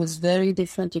warriors. It was very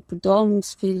different. You could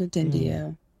almost feel it in the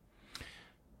air.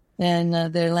 And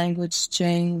their language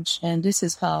changed. And this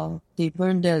is how they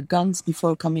burned their guns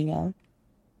before coming out.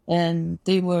 And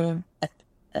they were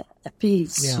at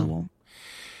peace.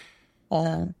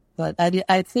 But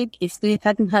I think if they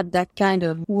hadn't had that kind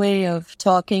of way of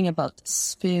talking about the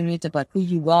spirit, about who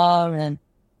you are and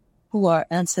who our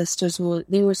ancestors were,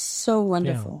 they were so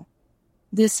wonderful.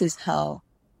 This is how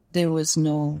there was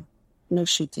no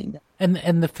shooting.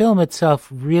 And the film itself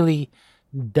really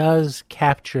does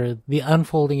capture the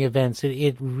unfolding events.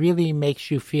 It really makes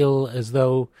you feel as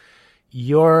though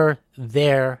you're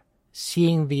there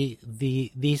seeing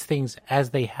these things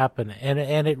as they happen.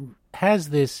 And it has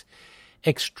this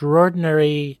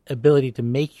extraordinary ability to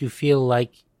make you feel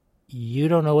like you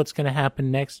don't know what's going to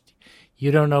happen next. You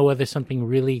don't know whether something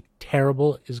really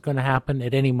terrible is going to happen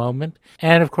at any moment.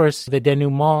 And of course, the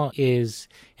denouement is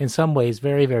in some ways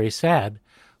very, very sad.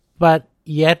 But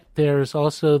yet there's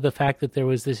also the fact that there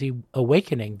was this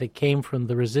awakening that came from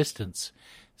the resistance.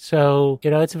 So,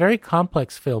 it's a very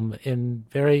complex film and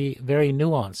very, very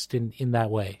nuanced in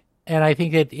that way. And I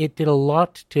think that it did a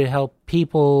lot to help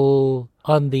people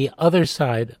on the other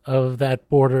side of that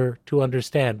border to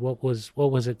understand what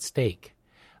was at stake.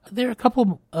 There are a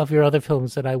couple of your other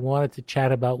films that I wanted to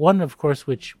chat about. One, of course,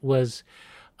 which was,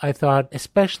 I thought,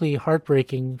 especially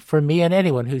heartbreaking for me and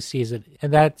anyone who sees it,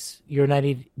 and that's your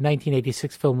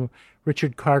 1986 film,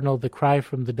 Richard Cardinal, The Cry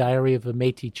from the Diary of a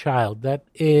Métis Child. That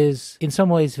is, in some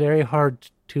ways, very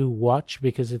hard to watch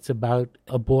because it's about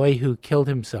a boy who killed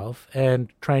himself and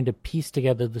trying to piece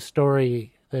together the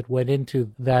story that went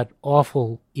into that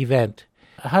awful event.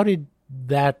 How did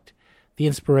the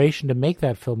inspiration to make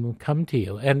that film come to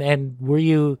you? And were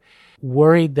you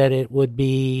worried that it would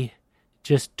be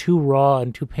just too raw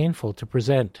and too painful to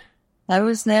present? I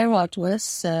was there, at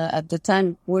the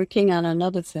time, working on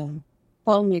another film,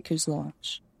 Filmmaker's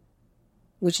Lodge,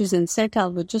 which is in St.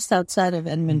 Albert, just outside of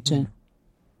Edmonton. Mm-hmm.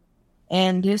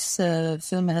 And this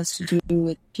film has to do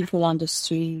with people on the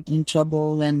street in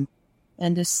trouble and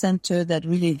this center that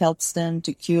really helps them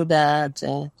to cure that,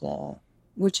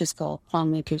 which is called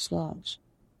Filmmaker's Lodge.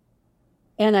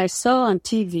 And I saw on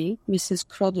TV Mrs.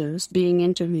 Crothers being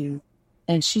interviewed,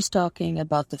 and she's talking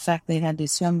about the fact they had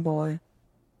this young boy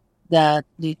that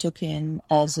they took in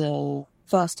as a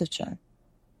foster child.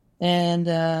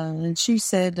 And she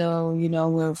said,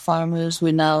 we're farmers,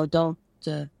 we now don't...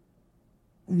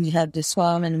 we have this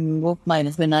farm, and both my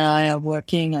husband and I are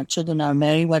working, our children are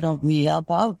married, why don't we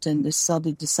help out? And this is how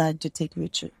they decided to take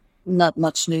Richard. Not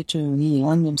much later, he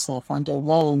hung himself on the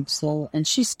wall. And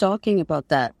she's talking about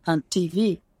that on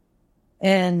TV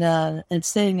and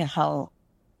saying how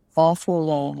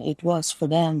awful it was for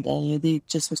them. They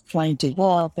just was trying to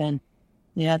help, and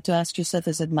you had to ask yourself,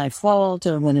 is it my fault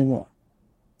or whatever?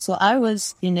 So I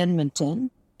was in Edmonton,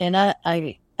 and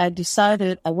I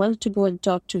decided I wanted to go and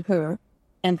talk to her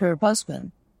and her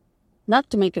husband,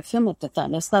 not to make a film at the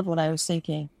time. That's not what I was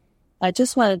thinking. I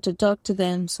just wanted to talk to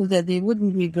them so that they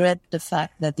wouldn't regret the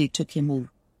fact that they took him in.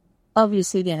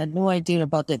 Obviously, they had no idea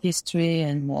about the history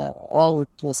and all what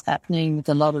was happening with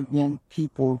a lot of young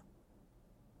people.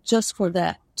 Just for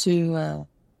that, to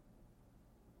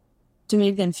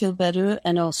make them feel better,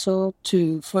 and also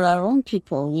for our own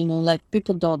people, like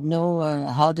people don't know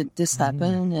how did this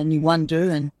happen, and you wonder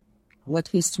and what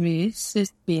history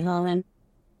is behind.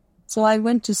 So I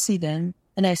went to see them,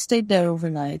 and I stayed there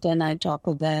overnight, and I talked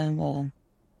with them.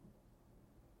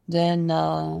 Then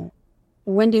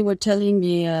when they were telling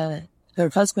me, her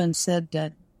husband said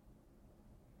that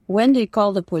when they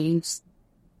called the police,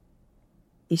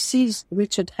 he sees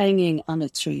Richard hanging on a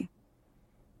tree.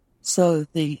 So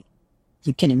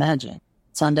you can imagine,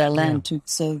 it's on their land too.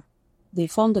 So they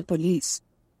phoned the police,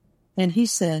 and he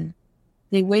said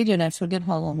they waited, I forget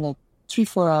how long, like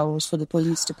 3-4 hours for the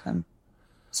police to come.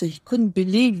 So he couldn't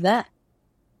believe that.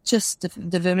 Just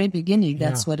the very beginning,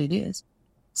 that's what it is.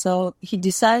 So he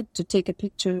decided to take a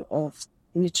picture of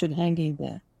Richard hanging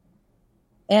there.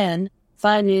 And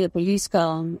finally the police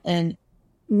come, and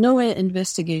no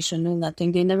investigation, no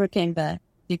nothing. They never came back.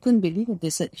 They couldn't believe it. They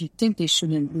said, you think they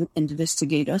shouldn't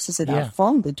investigate us? I said, our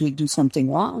fault. Did we do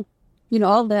something wrong?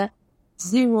 All that.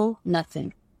 Zero,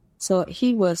 nothing. So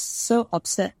he was so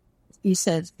upset. He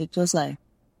said it was like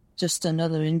just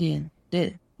another Indian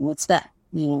did. What's that?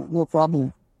 No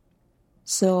problem.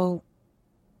 So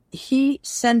he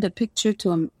sent a picture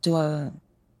to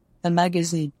a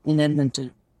magazine in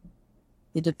Edmonton.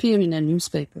 It appeared in a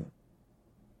newspaper.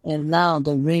 And now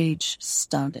the rage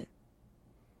started.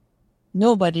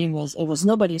 It was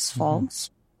nobody's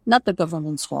fault. Not the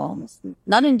government's fault.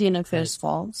 Not Indian Affairs'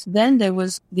 fault. Then they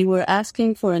were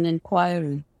asking for an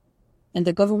inquiry. And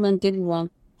the government didn't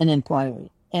want an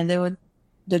inquiry. And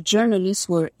the journalists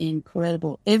were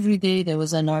incredible. Every day there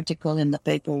was an article in the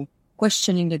paper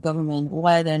questioning the government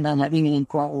why they're not having an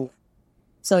inquiry.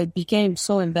 So it became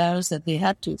so embarrassed that they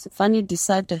had to finally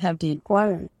decide to have the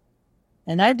inquiry.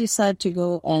 And I decided to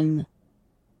go and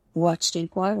watch the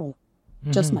inquiry,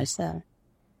 just myself.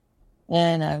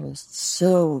 And I was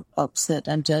so upset.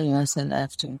 I'm telling you, I said, I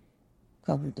have to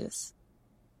cover this.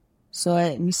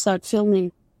 So we started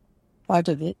filming part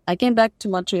of it. I came back to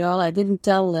Montreal. I didn't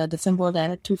tell the film board I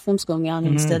had 2 films going on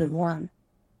instead of one.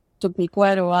 It took me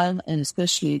quite a while, and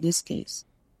especially this case.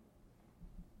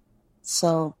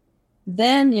 So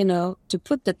then, to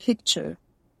put the picture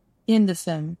in the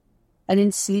film, I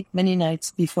didn't sleep many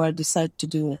nights before I decided to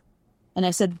do it. And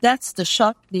I said, that's the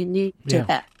shot they need to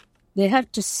have. They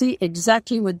have to see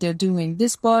exactly what they're doing.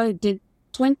 This boy did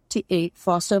 28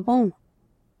 foster homes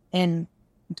and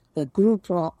group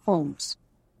homes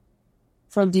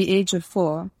from the age of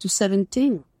 4 to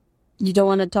 17. You don't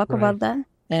want to talk about that?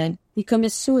 And he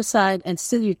commits suicide, and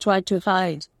still you try to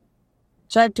hide.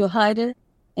 Try to hide it,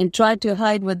 and try to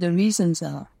hide what the reasons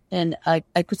are. And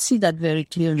I could see that very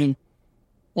clearly.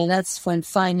 And that's when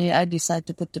finally I decided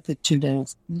to put the picture there.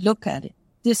 Look at it.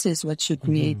 This is what you're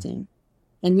creating.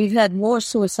 And we've had more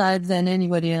suicides than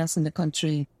anybody else in the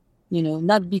country,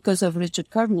 not because of Richard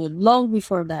Cardinal, long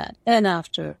before that and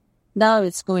after. Now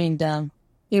it's going down.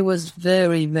 It was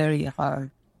very, very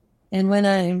hard. And when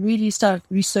I really started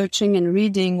researching and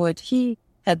reading what he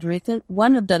had written,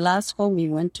 one of the last home we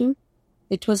went to,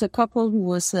 it was a couple who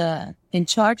was in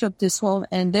charge of this home,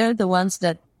 and they're the ones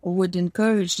that would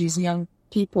encourage these young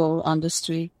people on the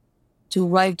street to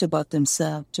write about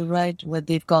themselves, to write what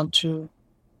they've gone through.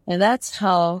 And that's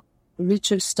how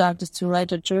Richard started to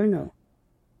write a journal.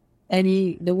 And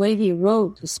the way he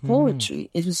wrote his poetry,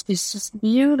 it's just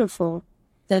beautiful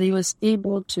that he was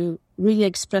able to really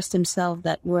express himself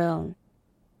that well.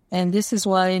 And this is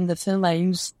why in the film I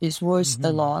use his voice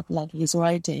a lot, like his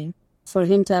writing, for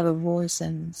him to have a voice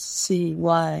and see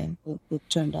why it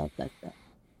turned out like that.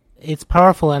 It's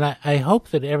powerful, and I hope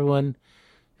that everyone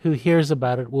who hears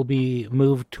about it will be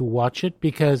moved to watch it,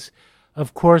 because,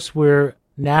 of course, we're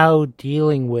now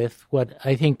dealing with what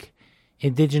I think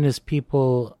Indigenous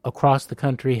people across the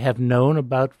country have known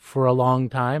about for a long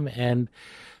time, and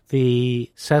the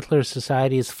settler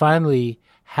society is finally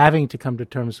having to come to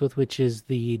terms with, which is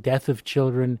the death of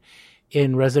children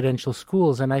in residential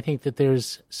schools. And I think that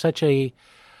there's such a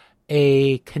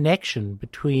connection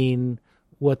between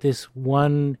what this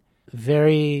one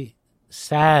very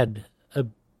sad,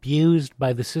 abused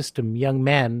by the system young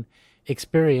man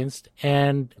experienced,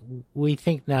 and we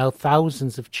think now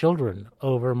thousands of children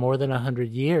over more than 100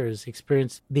 years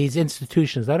experienced these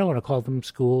institutions. I don't want to call them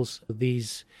schools,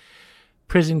 these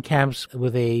prison camps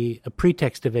with a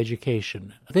pretext of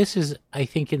education. This is, I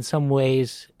think, in some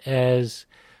ways, as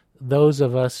those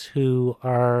of us who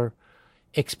are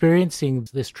experiencing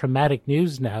this traumatic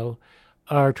news now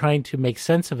are trying to make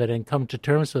sense of it and come to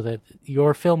terms with it.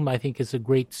 Your film, I think, is a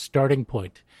great starting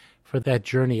point for that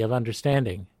journey of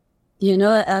understanding.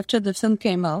 After the film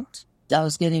came out, I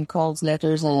was getting calls,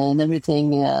 letters, and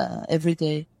everything every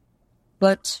day.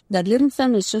 But that little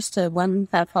film is just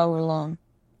 1.5 hour long,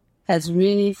 has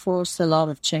really forced a lot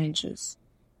of changes.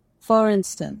 For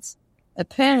instance,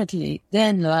 apparently,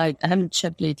 then, I haven't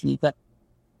checked lately, but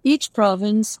each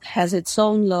province has its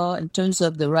own law in terms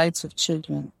of the rights of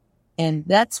children. And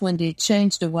that's when they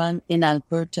changed the one in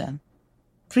Alberta.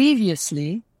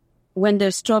 Previously, when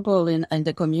there's trouble in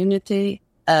the community,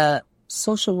 a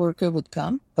social worker would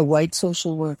come, a white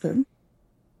social worker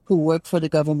who worked for the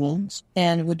government,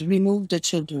 and would remove the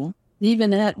children.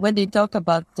 Even when they talk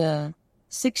about the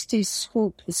 60s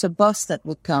swoop, it's a bus that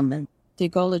would come and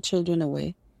take all the children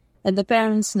away. And the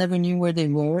parents never knew where they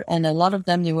were, and a lot of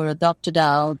them, they were adopted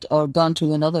out or gone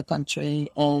to another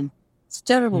country, and it's a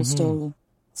terrible story.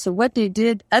 So what they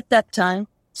did at that time,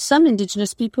 some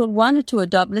Indigenous people wanted to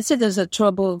adopt. Let's say there's a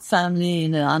troubled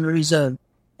family on a reserve,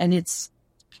 and it's,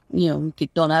 you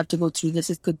don't have to go through this.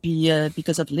 It could be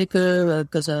because of liquor, or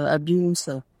because of abuse.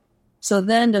 So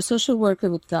then the social worker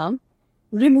would come,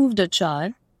 remove the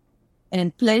child,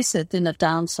 and place it in a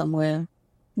town somewhere.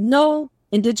 No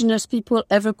Indigenous people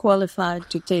ever qualified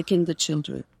to take in the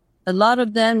children. A lot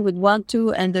of them would want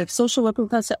to, and the social worker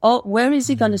would say, oh, where is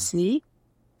he going to sleep?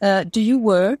 Do you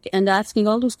work? And asking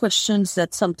all those questions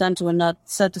that sometimes were not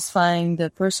satisfying the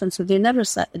person. So they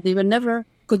were never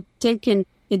could take in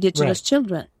Indigenous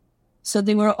children. So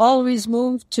they were always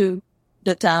moved to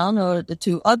the town or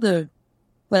to other.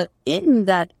 Well, in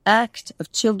that act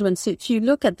of children, so if you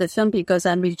look at the film, because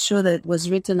I'm really sure that it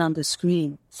was written on the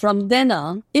screen, from then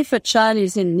on, if a child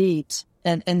is in need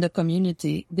and in the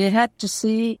community, they had to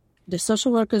see the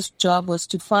social worker's job was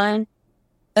to find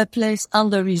a place on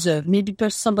the reserve, maybe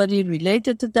somebody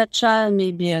related to that child,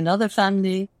 maybe another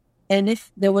family. And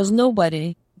if there was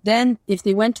nobody, then if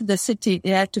they went to the city, they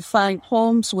had to find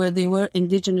homes where they were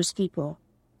Indigenous people.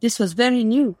 This was very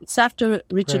new. It's after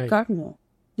Richard Gardner.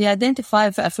 They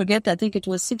identified, I think it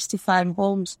was 65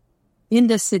 homes in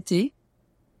the city.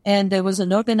 And there was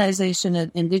an organization,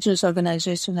 an Indigenous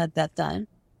organization at that time,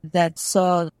 that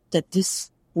saw that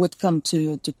this would come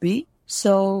to be.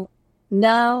 So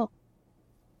now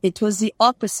it was the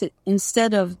opposite.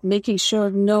 Instead of making sure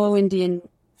no Indian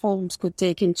homes could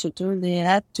take in children, they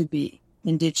had to be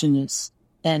Indigenous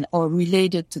or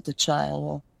related to the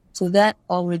child. So that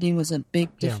already was a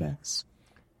big difference.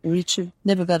 Richard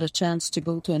never got a chance to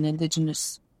go to an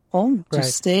Indigenous home to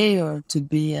stay or to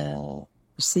be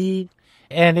received.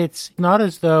 And it's not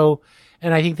as though,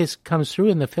 and I think this comes through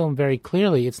in the film very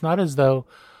clearly, it's not as though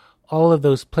all of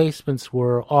those placements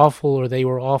were awful or they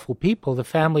were awful people. The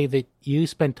family that you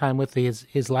spent time with,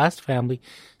 his last family,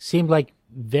 seemed like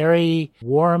very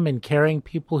warm and caring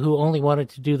people who only wanted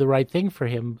to do the right thing for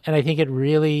him. And I think it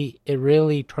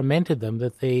really tormented them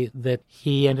that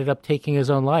he ended up taking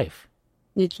his own life.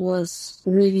 It was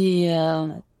really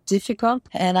difficult,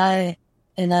 and I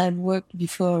worked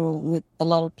before with a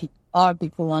lot of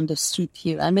people on the street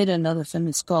here. I made another film.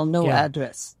 It's called No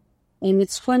Address, and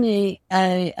it's funny.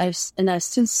 I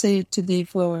still say it today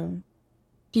for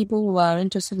people who are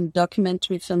interested in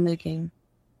documentary filmmaking.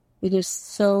 It is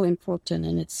so important,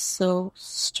 and it's so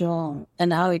strong,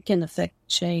 and how it can affect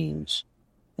change,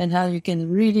 and how you can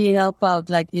really help out.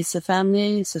 Like, it's a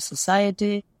family, it's a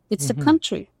society, it's a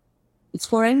country. It's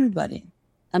for everybody.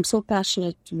 I'm so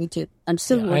passionate with it. I'm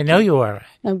still working. I know you are.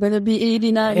 I'm going to be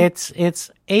 89. It's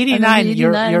 89.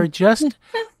 You're just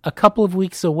a couple of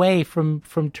weeks away from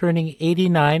turning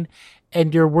 89,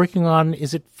 and you're working on,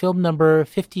 is it film number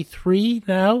 53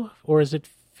 now, or is it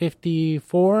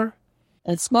 54?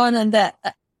 It's more than that.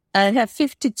 I have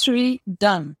 53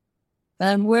 done.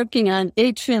 I'm working on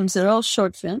 8 films. They're all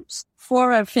short films.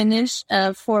 4 are finished,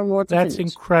 4 more to finish.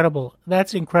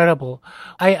 That's incredible.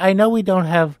 I know we don't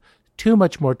have too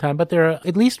much more time, but there are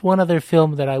at least one other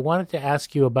film that I wanted to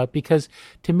ask you about, because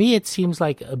to me it seems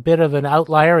like a bit of an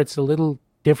outlier. It's a little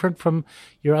different from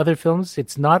your other films.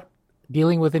 It's not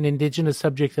dealing with an Indigenous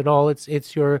subject at all.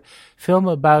 It's your film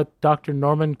about Dr.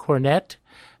 Norman Cornett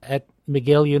at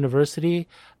McGill University.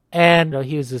 And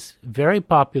he was this very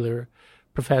popular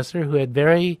professor who had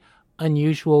very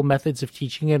unusual methods of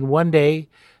teaching, and one day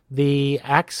the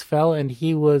axe fell and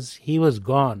he was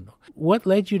gone. What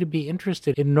led you to be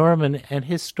interested in Norman and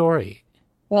his story?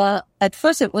 Well, at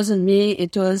first it wasn't me.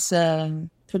 It was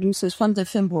producers from the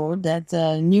film board that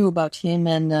knew about him,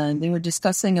 and they were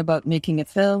discussing about making a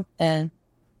film, and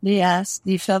they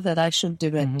felt that I should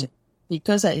direct it,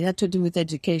 because it had to do with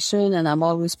education, and I'm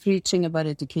always preaching about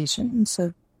education. And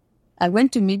so I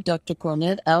went to meet Dr.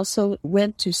 Cornett. I also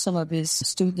went to some of his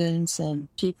students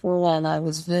and people, and I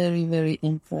was very, very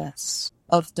impressed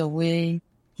of the way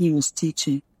he was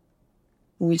teaching.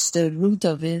 Which the root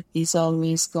of it is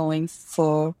always going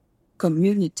for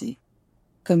community.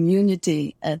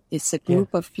 Community, it's a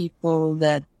group of people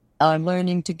that are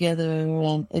learning together,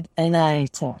 and I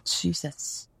thought,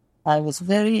 Jesus, I was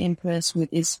very impressed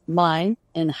with his mind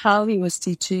and how he was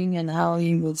teaching, and how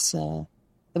he was...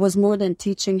 It was more than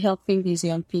teaching, helping these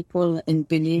young people in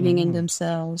believing in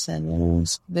themselves, and it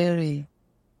was very...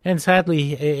 And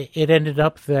sadly, it ended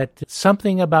up that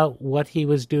something about what he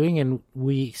was doing, and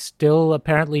we still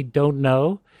apparently don't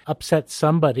know, upset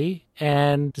somebody.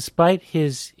 And despite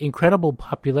his incredible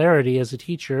popularity as a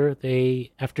teacher,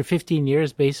 they, after 15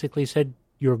 years, basically said,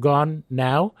 "You're gone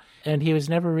now." And he was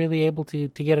never really able to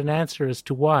get an answer as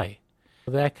to why.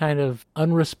 That kind of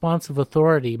unresponsive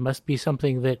authority must be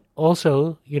something that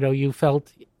also, you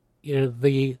felt,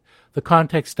 the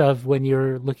context of when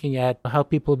you're looking at how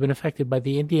people have been affected by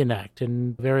the Indian Act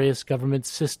and various government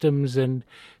systems and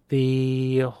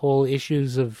the whole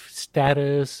issues of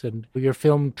status, and your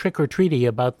film Trick or Treaty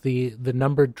about the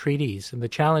numbered treaties and the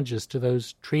challenges to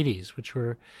those treaties,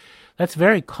 that's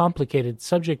very complicated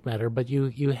subject matter, but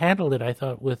you handled it, I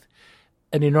thought, with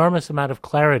an enormous amount of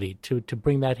clarity to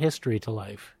bring that history to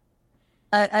life.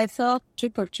 I thought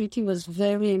triple treaty was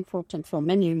very important for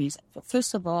many reasons.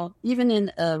 First of all, even in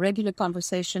a regular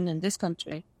conversation in this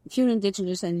country, if you're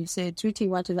indigenous and you say treaty,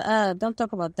 whatever, don't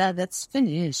talk about that. That's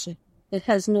finished. It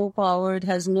has no power.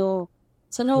 It's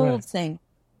an old thing.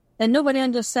 And nobody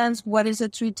understands what is a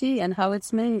treaty and how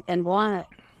it's made and why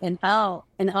and how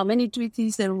many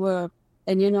treaties there were.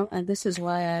 And, and this is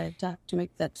why I tried to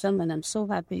make that film. And I'm so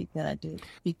happy that I did,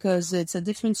 because it's a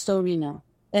different story now.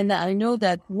 And I know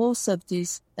that most of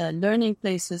these learning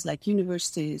places like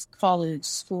universities, college,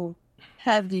 school,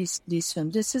 have these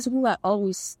films. This is who I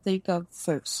always think of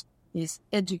first, is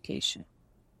education.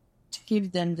 To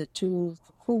give them the tools,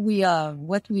 who we are,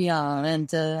 what we are.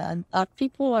 And our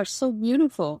people are so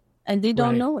beautiful, and they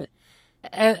don't know it.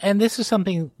 And this is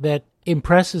something that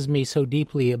impresses me so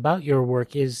deeply about your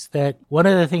work, is that one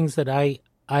of the things that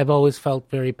I've always felt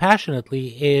very passionately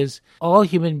is all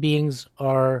human beings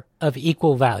are of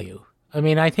equal value. I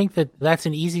mean, I think that that's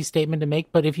an easy statement to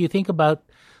make, but if you think about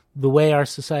the way our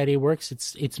society works,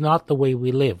 it's not the way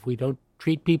we live. We don't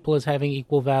treat people as having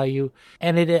equal value,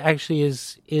 and it actually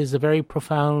is a very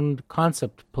profound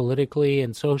concept politically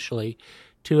and socially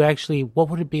to actually, what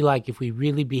would it be like if we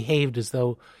really behaved as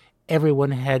though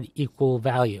everyone had equal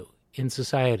value in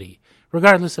society,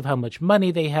 regardless of how much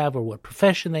money they have or what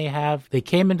profession they have. They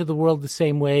came into the world the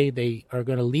same way. They are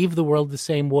going to leave the world the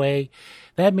same way.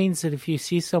 That means that if you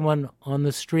see someone on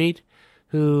the street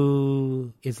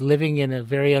who is living in a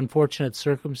very unfortunate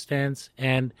circumstance,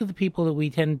 and the people that we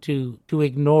tend to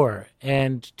ignore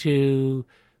and to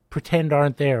pretend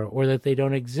aren't there or that they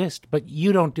don't exist, but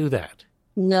you don't do that.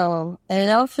 No. And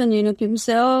often, people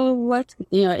say, oh, what,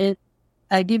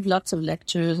 I give lots of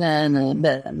lectures and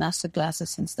master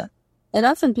classes and stuff. And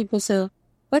often people say,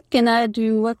 what can I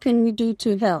do? What can we do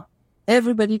to help?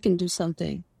 Everybody can do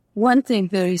something. One thing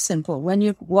very simple. When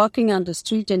you're walking on the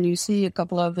street and you see a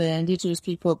couple of indigenous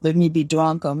people, they may be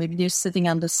drunk or maybe they're sitting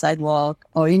on the sidewalk,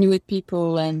 or Inuit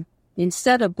people, and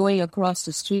instead of going across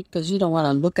the street because you don't want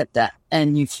to look at that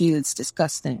and you feel it's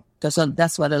disgusting, because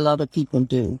that's what a lot of people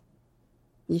do.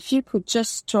 If you could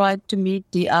just try to meet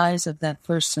the eyes of that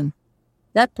person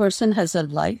has a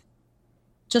life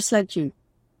just like you,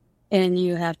 and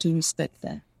you have to respect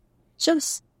that.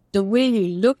 Just the way you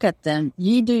look at them,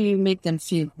 either you make them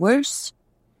feel worse.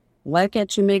 Why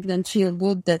can't you make them feel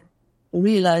good, that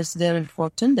realize they're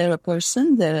important, they're a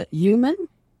person, they're human?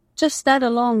 Just that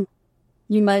alone,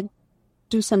 you might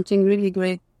do something really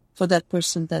great for that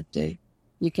person that day.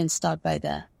 You can start by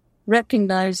that.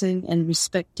 Recognizing and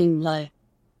respecting life.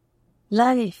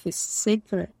 Life is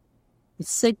sacred. It's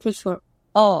sacred for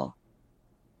all.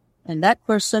 And that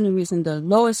person who is in the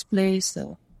lowest place,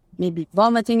 or maybe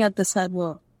vomiting at the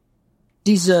sidewalk,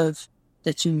 deserve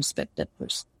that you respect that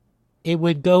person. It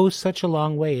would go such a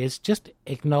long way. It's just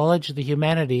acknowledge the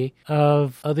humanity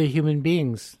of other human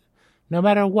beings, no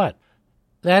matter what.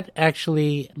 That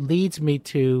actually leads me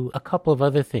to a couple of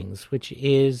other things, which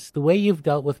is the way you've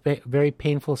dealt with very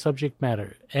painful subject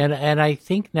matter. And I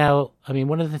think now,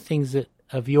 one of the things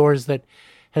of yours that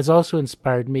has also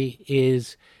inspired me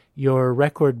is your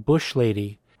record Bush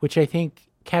Lady, which I think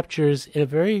captures in a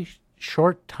very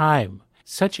short time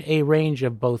such a range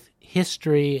of both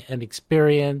history and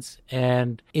experience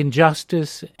and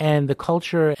injustice and the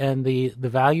culture and the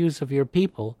values of your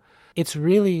people. It's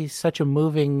really such a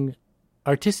moving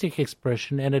artistic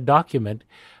expression and a document.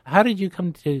 How did you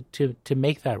come to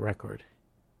make that record?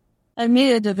 I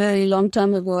made it a very long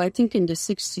time ago, I think in the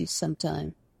 60s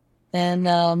sometime. And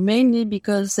mainly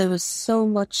because there was so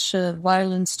much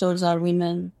violence towards our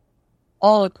women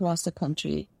all across the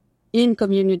country. In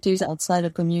communities, outside the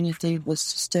community, it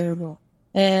was just terrible.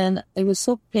 And it was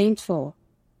so painful.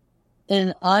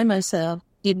 And I myself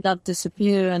did not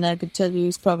disappear, and I could tell you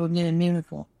it's probably a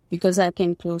miracle, because I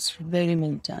came close very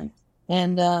many times.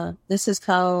 And this is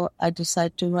how I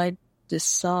decided to write this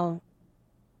song,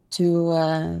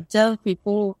 to tell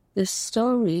people this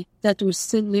story that we're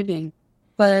still living.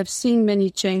 But I've seen many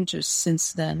changes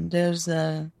since then. There's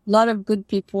a lot of good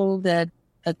people that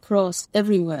across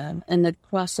everywhere and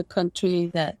across the country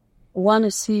that want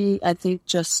to see, I think,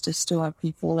 justice to our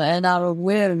people and are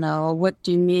aware now. What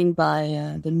do you mean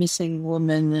by the missing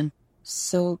woman? And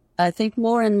so I think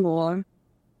more and more,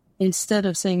 instead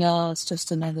of saying, oh, it's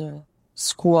just another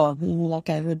squaw, like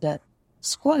I heard that.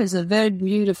 Squaw is a very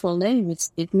beautiful name.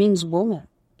 It means woman.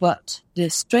 But the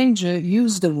stranger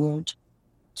used the word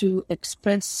to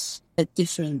express a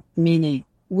different meaning,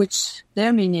 which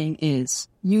their meaning is,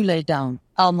 you lay down,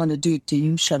 I'm going to do it to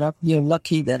you, shut up, you're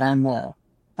lucky that I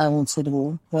won't say the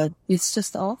word, but it's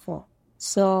just awful.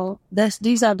 So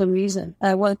these are the reasons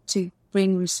I want to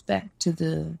bring respect to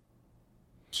the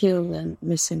killed and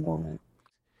missing woman.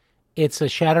 It's a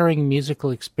shattering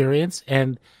musical experience,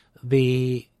 and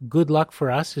the good luck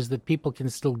for us is that people can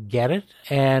still get it,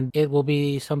 and it will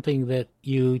be something that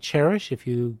you cherish if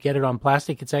you get it on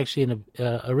plastic. It's actually in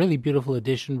a really beautiful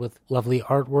edition with lovely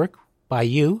artwork by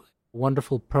you,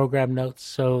 wonderful program notes,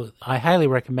 so I highly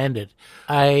recommend it.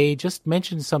 I just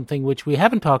mentioned something which we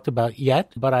haven't talked about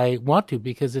yet, but I want to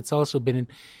because it's also been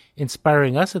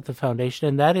inspiring us at the foundation,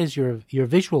 and that is your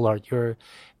visual art, your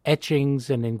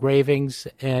etchings and engravings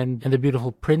and the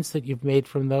beautiful prints that you've made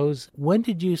from those. When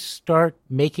did you start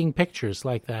making pictures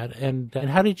like that, and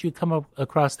how did you come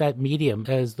across that medium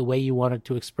as the way you wanted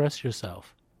to express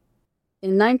yourself?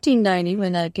 In 1990,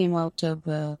 when I came out of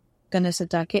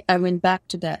Kanesatake, I went back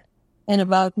to that. And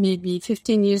about maybe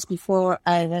 15 years before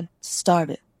I had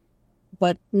started,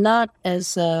 but not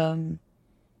as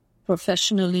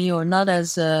professionally or not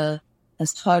as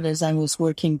hard as I was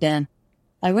working then.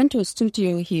 I went to a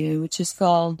studio here, which is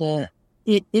called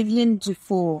Evelyn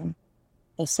Dufour,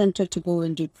 a center to go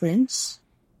and do prints.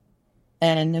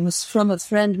 And it was from a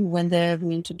friend who went there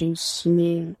who introduced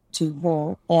me to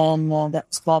her, and that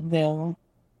was Bob Bell.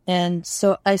 And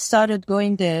so I started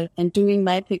going there and doing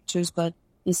my pictures, but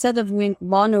instead of doing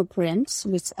monoprints,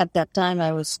 which at that time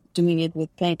I was doing it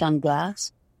with paint on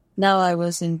glass, now I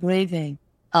was engraving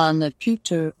on a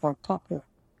pewter or copper.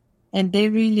 And they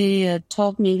really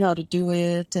taught me how to do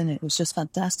it, and it was just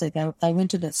fantastic. I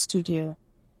went to that studio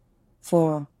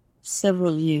for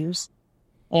several years,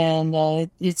 and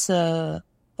it's a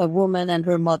woman and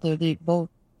her mother, they both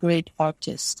great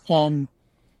artists, and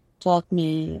taught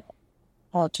me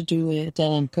how to do it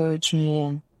and encouraged me,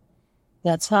 and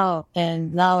that's how.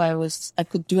 And now I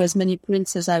could do as many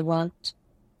prints as I want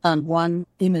on one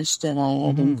image that I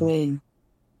had engraved.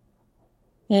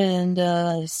 And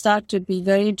I started to be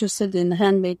very interested in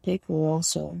handmade paper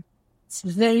also. It's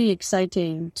very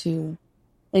exciting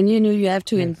and you have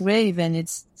to engrave, and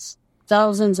it's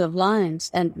thousands of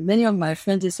lines. And many of my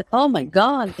friends, they say, oh my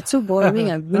God, it's so boring,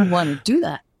 I wouldn't want to do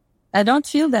that. I don't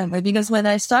feel that way, because when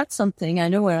I start something, I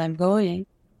know where I'm going,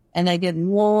 and I get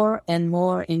more and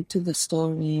more into the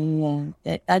story, and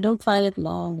I don't find it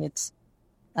long.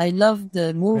 I love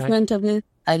the movement of it.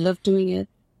 I love doing it.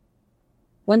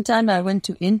 One time I went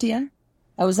to India.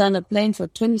 I was on a plane for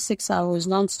 26 hours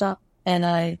nonstop, and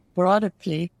I brought a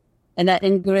plate, and I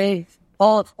engraved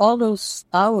all those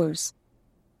hours.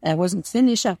 I wasn't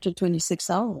finished after 26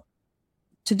 hours.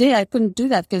 Today I couldn't do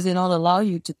that because they don't allow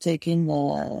you to take in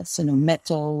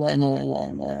metal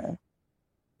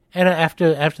And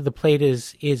after the plate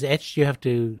is etched, you have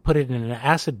to put it in an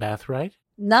acid bath, right?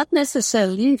 Not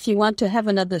necessarily. If you want to have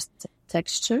another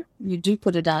texture, you do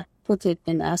put it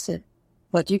in acid.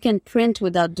 But you can print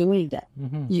without doing that.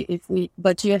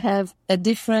 But you have a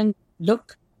different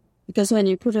look, because when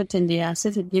you put it in the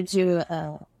acid, it gives you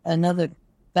another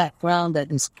background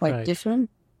that is quite different.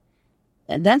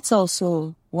 And that's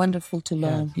also wonderful to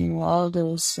learn. All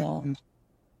those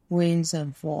ways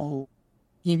of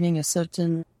giving a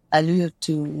certain allure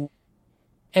to.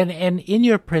 And in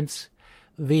your prints,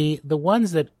 the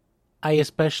ones that I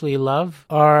especially love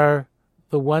are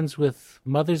the ones with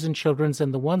mothers and children,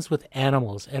 and the ones with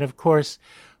animals. And of course,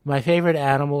 my favorite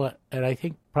animal, and I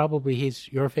think probably he's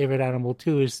your favorite animal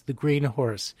too, is the green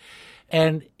horse.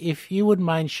 And if you would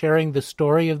mind sharing the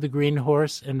story of the green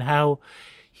horse and how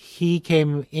he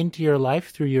came into your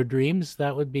life through your dreams,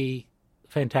 that would be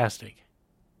fantastic.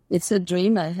 It's a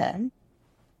dream I had.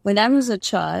 When I was a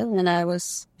child, and I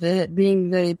was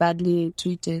being very badly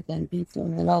treated and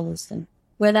beaten and all those things,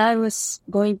 when I was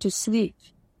going to sleep,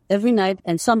 every night,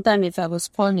 and sometimes if I was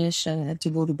punished, I had to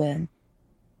go to bed.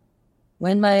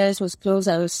 When my eyes was closed,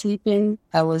 I was sleeping.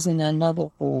 I was in another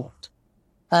world.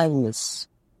 I was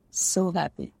so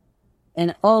happy.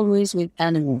 And always with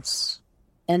animals.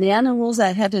 And the animals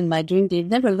I had in my dream, they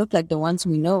never looked like the ones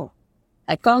we know.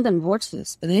 I called them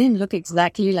horses, but they didn't look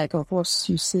exactly like a horse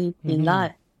you see in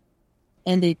life.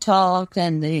 And they talked,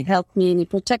 and they helped me, and they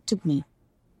protected me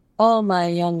all my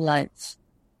young life.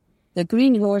 The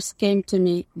green horse came to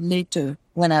me later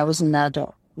when I was an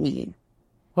adult, really.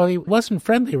 Well, he wasn't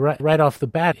friendly right off the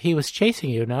bat. He was chasing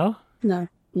you, no? No,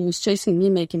 he was chasing me,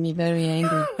 making me very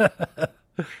angry.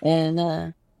 And,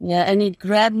 and he'd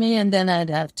grab me, and then I'd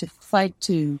have to fight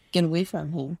to get away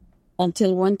from him.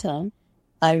 Until one time,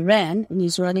 I ran, and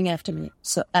he's running after me.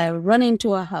 So I run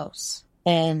into a house,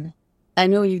 and I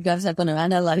know you guys are going to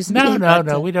analyze me.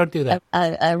 No, we don't do that.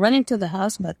 I run into the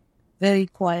house, but very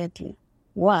quietly.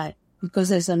 Why? Because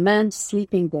there's a man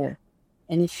sleeping there.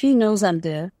 And if he knows I'm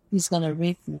there, he's going to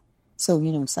rape me.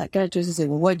 So, psychiatrists say,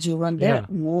 well, why'd you run there?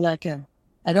 Yeah.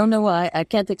 I don't know why. I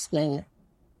can't explain it.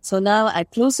 So now I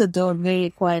close the door very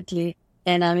quietly,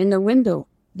 and I'm in the window.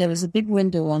 There is a big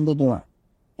window on the door,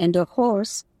 and the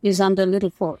horse is on the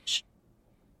little porch.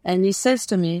 And he says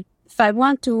to me, if I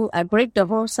want to, I break the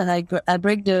horse and I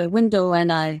break the window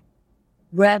and I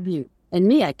grab you. And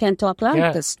me, I can't talk loud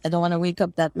because I don't want to wake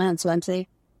up that man. So I'm saying,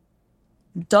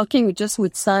 talking just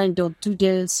with sign, don't do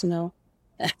this, And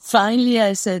finally,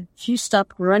 I said, if you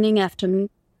stop running after me,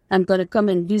 I'm going to come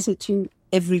and visit you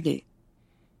every day.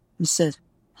 He said,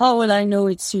 how will I know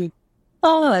it's you?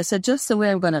 Oh, I said, just the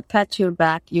way I'm going to pat your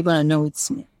back, you're going to know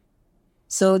it's me.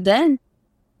 So then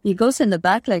he goes in the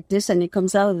back like this and he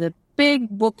comes out with a big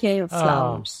bouquet of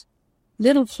flowers.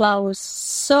 Little flowers,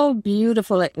 so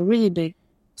beautiful, like really big.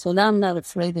 So now I'm not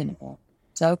afraid anymore.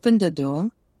 So I opened the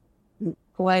door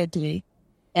quietly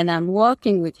and I'm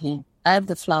walking with him. I have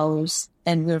the flowers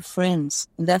and we're friends.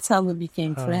 And that's how we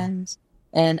became friends.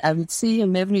 And I would see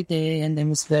him every day and it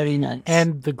was very nice.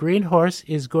 And the green horse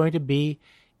is going to be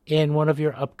in one of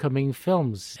your upcoming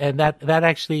films. And that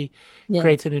actually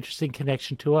creates an interesting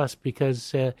connection to us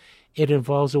because it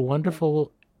involves a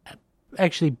wonderful,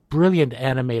 actually brilliant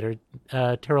animator,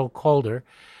 Terrell Calder.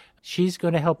 She's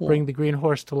going to help bring the green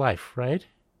horse to life, right?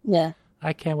 Yeah.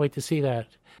 I can't wait to see that.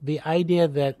 The idea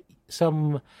that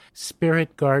some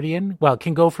spirit guardian,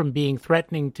 can go from being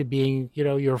threatening to being,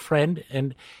 your friend,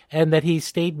 and that he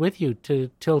stayed with you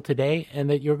till today, and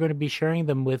that you're going to be sharing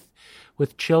them with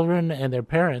children and their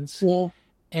parents. Yeah.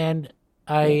 And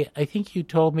I think you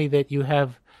told me that you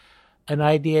have an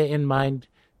idea in mind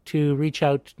to reach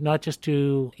out, not just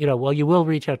to, you will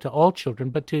reach out to all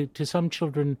children, but to some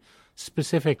children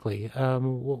specifically.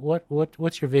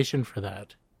 What's your vision for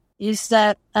that? Is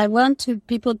that I want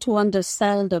people to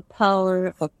understand the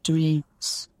power of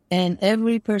dreams. And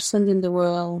every person in the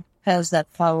world has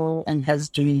that power and has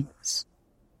dreams.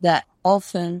 That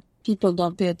often people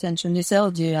don't pay attention. They say, oh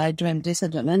dear, I dreamed this,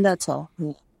 and that's all.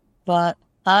 But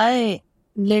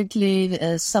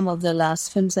lately, some of the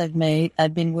last films I've made,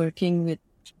 I've been working with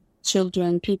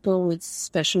children, people with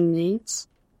special needs.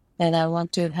 And I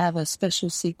want to have a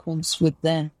special sequence with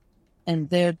them.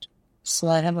 So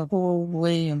I have a whole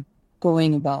way of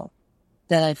going about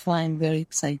that I find very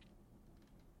exciting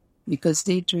because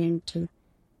they dream too.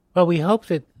 Well, we hope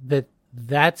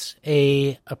that's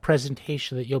a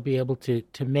presentation that you'll be able to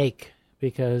make,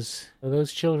 because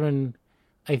those children,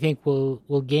 I think,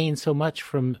 will gain so much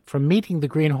from meeting the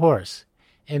green horse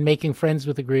and making friends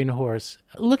with the green horse.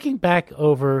 Looking back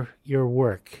over your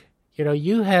work,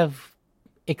 you have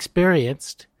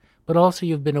experienced, but also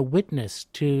you've been a witness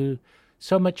to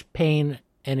so much pain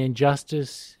and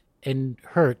injustice and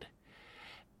hurt.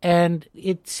 And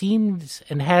it seems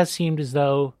and has seemed as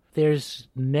though there's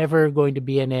never going to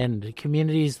be an end.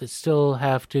 Communities that still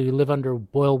have to live under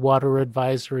boil water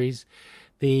advisories,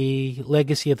 the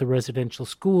legacy of the residential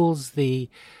schools, the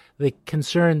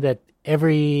concern that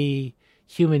every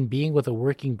human being with a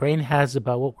working brain has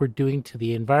about what we're doing to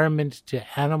the environment,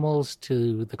 to animals,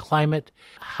 to the climate.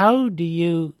 How do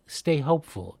you stay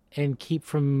hopeful and keep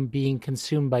from being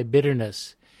consumed by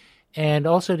bitterness, and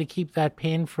also to keep that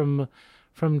pain from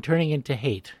turning into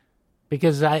hate?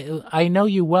 Because I know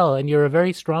you well, and you're a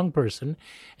very strong person,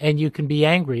 and you can be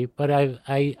angry, but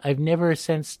I've never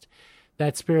sensed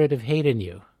that spirit of hate in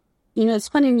you. It's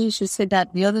funny you should say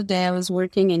that. The other day I was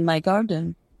working in my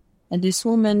garden, and this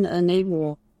woman, a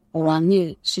neighbor around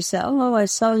here, she said, oh, I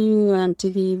saw you on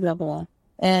TV, blah, blah.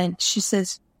 And she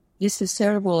says, this is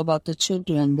terrible about the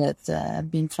children that have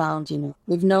been found,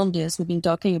 We've known this. We've been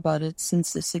talking about it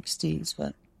since the 60s.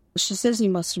 But she says, you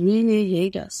must really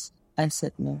hate us. I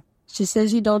said, no. She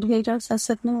says, you don't hate us? I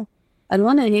said, no. I don't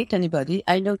want to hate anybody.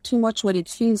 I know too much what it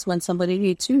feels when somebody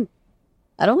hates you.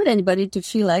 I don't want anybody to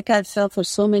feel like I felt for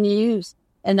so many years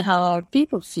and how our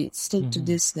people feel still to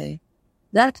this day.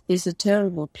 That is a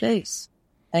terrible place.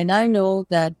 And I know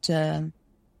that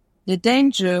the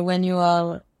danger when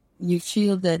you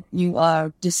feel that you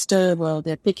are disturbed or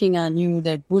they're picking on you,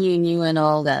 they're bullying you and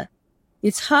all that,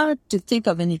 it's hard to think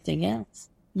of anything else.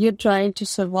 You're trying to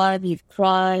survive, you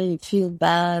cry, you feel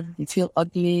bad, you feel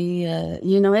ugly,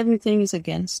 everything is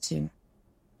against you.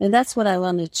 And that's what I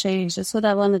want to change. That's what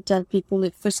I want to tell people.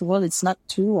 First of all, it's not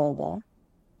true all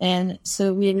that. And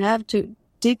so we have to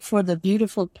dig for the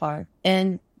beautiful part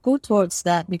and go towards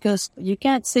that, because you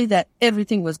can't say that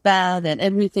everything was bad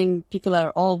and people are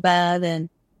all bad, and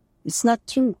it's not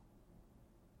true.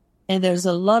 And there's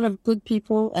a lot of good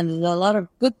people and there's a lot of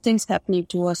good things happening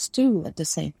to us too at the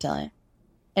same time.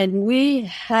 And we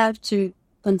have to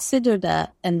consider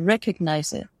that and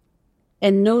recognize it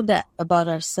and know that about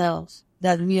ourselves,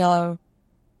 that we are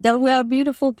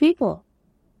beautiful people.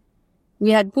 We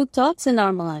had good thoughts in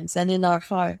our minds and in our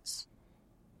hearts.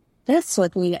 That's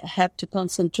what we have to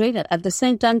concentrate on. At the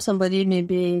same time, somebody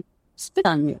maybe spit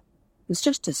on you. It's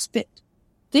just a spit.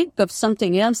 Think of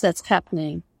something else that's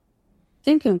happening.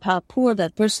 Think of how poor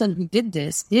that person who did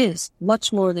this is,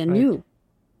 much more than you.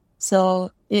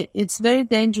 So it's very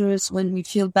dangerous when we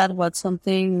feel bad about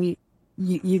something.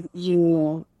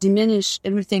 You diminish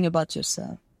everything about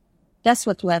yourself. That's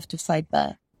what we have to fight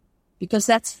back, because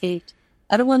that's hate.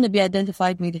 I don't want to be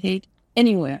identified with hate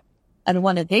anywhere. I don't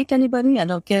want to hate anybody. I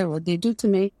don't care what they do to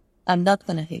me. I'm not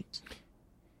going to hate.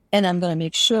 And I'm going to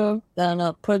make sure that I'm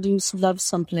going to produce love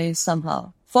someplace,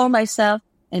 somehow, for myself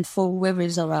and for whoever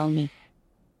is around me.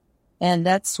 And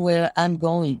that's where I'm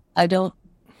going.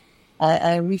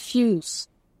 I refuse,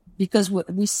 because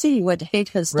we see what hate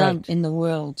has done in the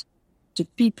world, to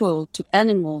people, to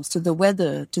animals, to the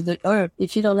weather, to the earth.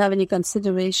 If you don't have any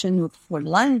consideration for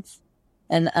life,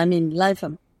 and I mean life,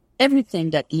 everything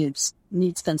that lives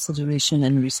needs consideration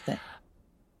and respect.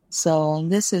 So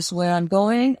this is where I'm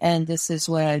going, and this is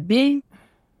where I've been.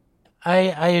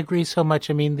 I agree so much.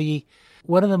 I mean,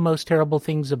 one of the most terrible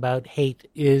things about hate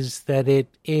is that it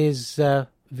is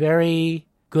very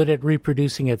good at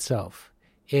reproducing itself.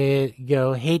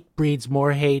 Hate breeds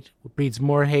more hate,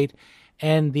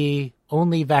 and the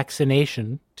only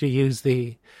vaccination, to use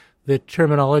the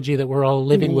terminology that we're all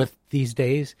living with these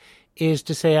days, is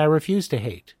to say, I refuse to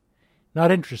hate.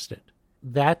 Not interested.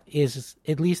 That is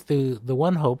at least the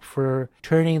one hope for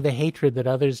turning the hatred that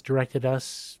others directed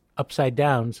us upside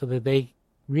down, so that they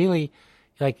really,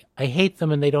 like, I hate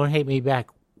them and they don't hate me back.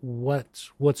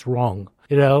 What's wrong?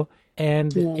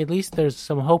 And at least there's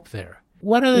some hope there.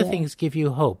 What other things give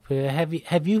you hope?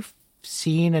 Have you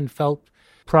seen and felt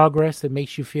progress that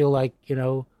makes you feel like,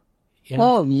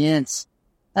 Oh, yes.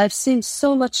 I've seen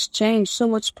so much change, so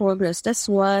much progress. That's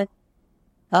why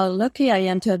how lucky I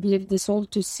am to have lived this whole,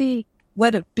 to see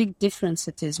what a big difference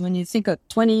it is when you think of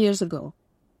 20 years ago.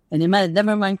 And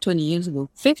never mind 20 years ago,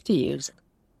 50 years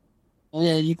ago.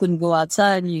 You couldn't go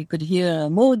outside, you could hear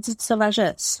maudite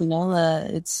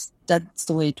sauvagesse, that's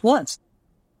the way it was.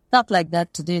 Not like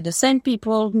that today. The same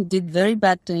people who did very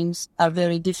bad things are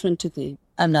very different today.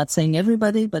 I'm not saying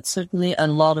everybody, but certainly a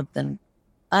lot of them.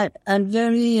 I'm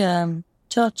very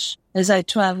touched as I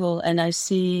travel and I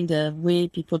see the way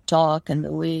people talk and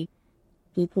the way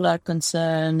people are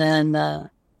concerned. And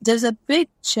there's a big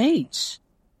change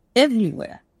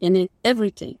everywhere, in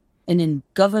everything. And in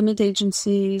government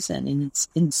agencies and in its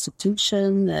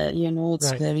institution,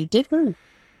 it's very different.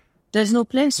 There's no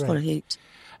place for hate.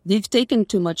 They've taken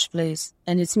too much place,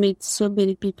 and it's made so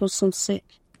many people so sick.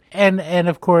 And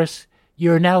of course,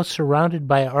 you're now surrounded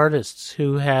by artists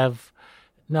who have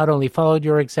not only followed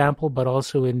your example, but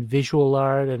also in visual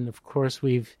art. And of course,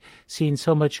 we've seen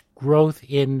so much growth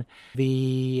in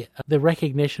the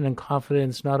recognition and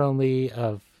confidence, not only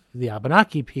of the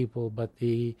Abenaki people, but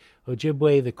the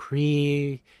Ojibwe, the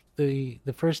Cree, the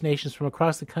First Nations from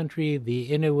across the country,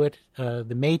 the Inuit, the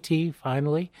Métis,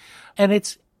 finally. And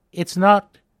it's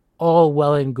not all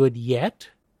well and good yet,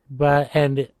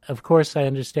 and of course I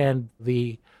understand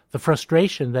the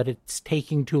frustration that it's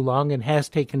taking too long and has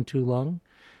taken too long,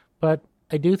 but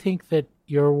I do think that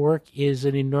your work is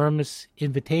an enormous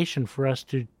invitation for us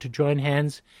to join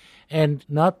hands and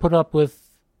not put up with,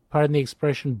 pardon the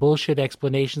expression, bullshit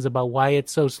explanations about why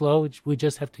it's so slow. We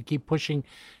just have to keep pushing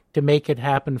to make it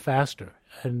happen faster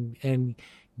and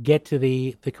get to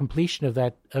the completion of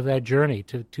that journey,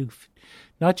 to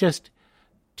not just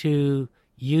to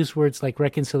use words like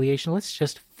reconciliation. Let's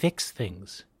just fix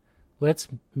things. Let's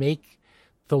make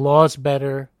the laws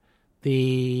better,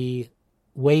 the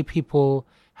way people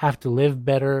have to live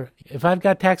better. If I've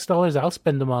got tax dollars, I'll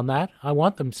spend them on that. I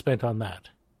want them spent on that.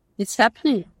 It's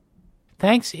happening.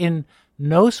 Thanks in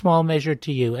no small measure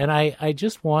to you. And I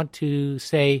just want to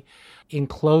say in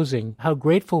closing how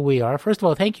grateful we are. First of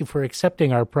all, thank you for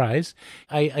accepting our prize.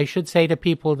 I should say to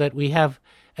people that we have,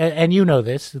 and you know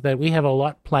this, that we have a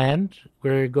lot planned.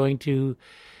 We're going to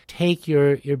take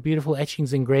your beautiful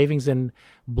etchings, engravings, and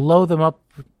blow them up,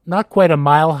 not quite a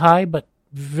mile high, but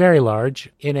very large,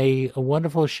 in a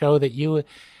wonderful show that you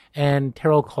and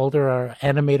Terrell Calder, our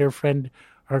animator friend,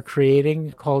 are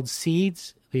creating, called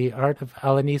Seeds, the Art of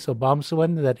Alanis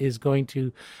Obomsawin, that is going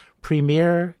to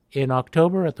premiere in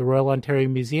October at the Royal Ontario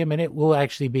Museum, and it will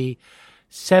actually be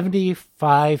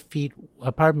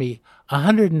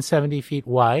 170 feet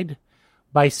wide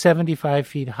by 75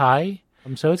 feet high.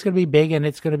 So it's going to be big, and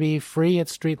it's going to be free at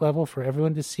street level for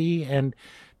everyone to see and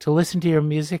to listen to your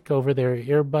music over their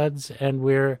earbuds. And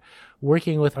we're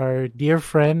working with our dear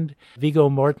friend Viggo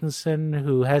Mortensen,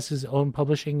 who has his own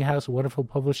publishing house, a wonderful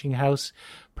publishing house,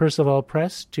 Percival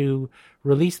Press, to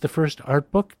release the first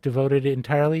art book devoted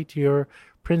entirely to your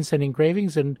prints and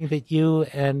engravings, and that you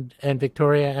and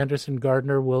Victoria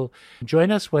Anderson-Gardner will join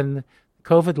us when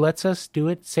COVID lets us do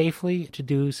it safely, to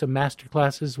do some master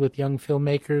classes with young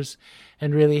filmmakers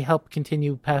and really help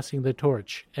continue passing the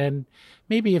torch. And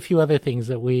maybe a few other things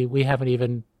that we haven't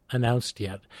even announced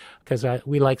yet, because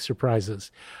we like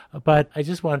surprises. But I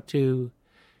just want to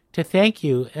thank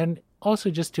you, and also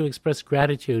just to express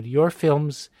gratitude. Your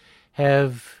films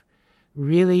have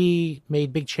really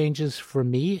made big changes for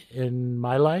me in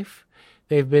my life.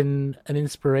 They've been an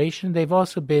inspiration. They've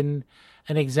also been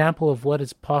an example of what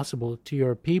is possible to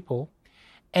your people.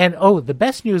 And the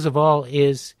best news of all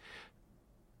is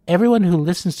everyone who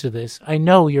listens to this, I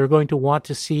know you're going to want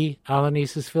to see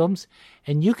Alanis's films,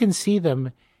 and you can see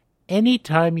them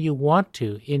anytime you want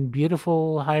to in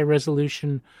beautiful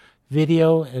high-resolution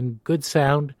video and good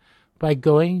sound by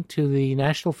going to the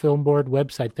National Film Board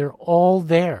website. They're all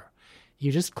there.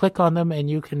 You just click on them and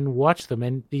you can watch them.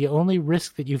 And the only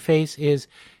risk that you face is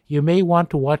you may want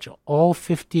to watch all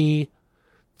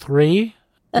 53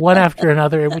 one after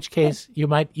another, in which case you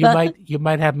might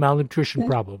have malnutrition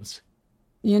problems.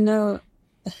 But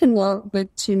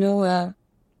did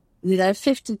I have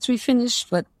 53 finished,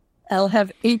 but I'll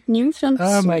have 8 new films.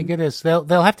 Oh my goodness. They'll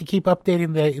have to keep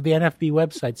updating the NFB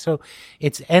website. So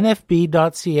it's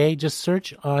nfb.ca. Just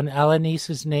search on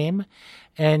Alanis's name.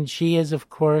 And she is, of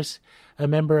course, a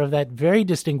member of that very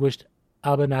distinguished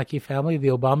Abenaki family, the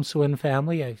Obomsawin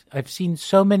family. I've seen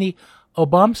so many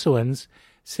Obomsawins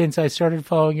since I started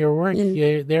following your work.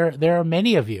 There are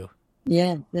many of you.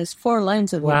 Yeah, there's 4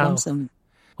 lines of Obomsawin.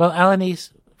 Well,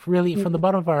 Alanis, really, from the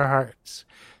bottom of our hearts,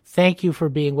 thank you for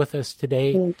being with us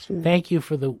today. Thank you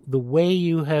for the way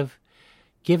you have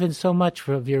given so much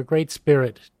of your great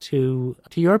spirit to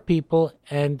your people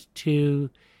and to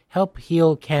help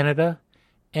heal Canada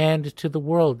and to the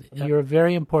world. You're a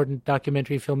very important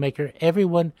documentary filmmaker.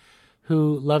 Everyone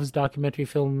who loves documentary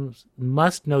films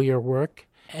must know your work.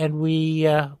 And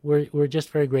we're just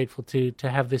very grateful to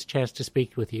have this chance to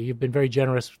speak with you. You've been very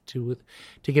generous to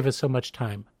give us so much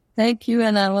time. Thank you,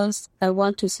 and I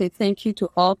want to say thank you to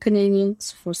all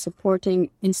Canadians for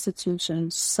supporting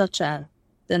institutions such as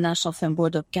the National Film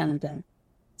Board of Canada,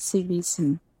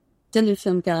 CBC,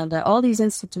 Telefilm Canada, all these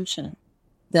institutions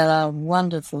that are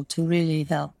wonderful to really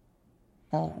help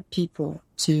people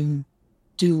to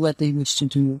do what they wish to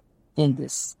do in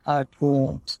this art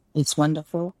world. It's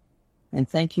wonderful. And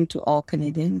thank you to all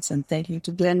Canadians, and thank you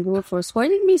to Glenn Gould for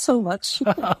spoiling me so much.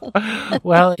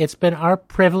 Well, it's been our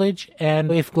privilege,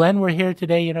 and if Glenn were here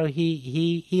today,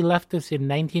 he left us in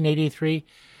 1983,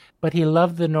 but he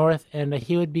loved the North, and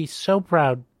he would be so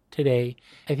proud today.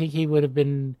 I think he would have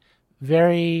been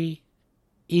very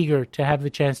eager to have the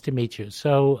chance to meet you.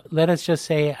 So let us just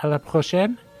say à la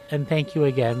prochaine, and thank you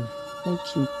again. Thank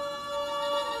you.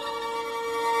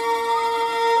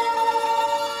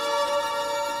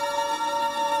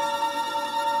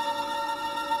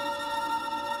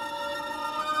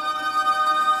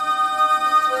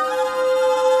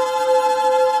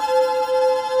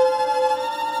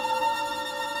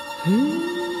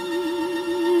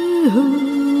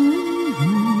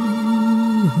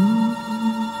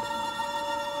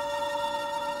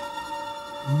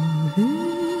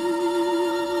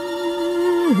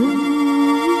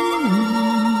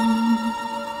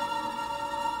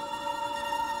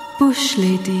 Bush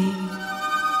lady,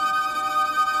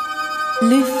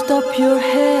 lift up your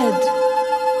head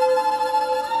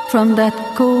from that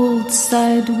cold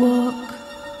sidewalk.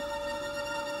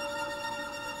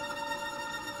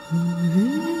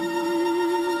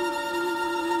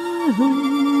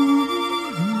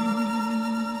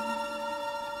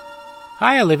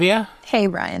 Hi, Olivia. Hey,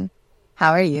 Brian.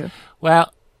 How are you?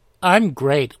 Well, I'm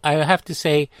great. I have to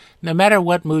say, no matter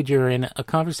what mood you're in, a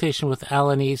conversation with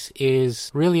Alanis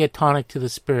is really a tonic to the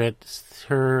spirit.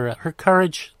 Her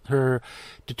courage, her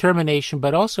determination,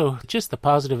 but also just the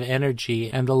positive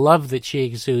energy and the love that she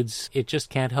exudes, it just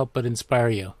can't help but inspire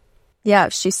you. Yeah,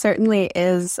 she certainly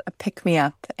is a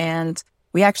pick-me-up, and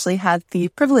we actually had the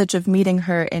privilege of meeting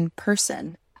her in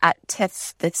person at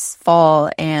TIFF this fall,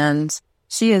 and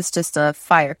she is just a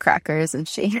firecracker, isn't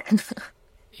she?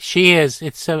 She is.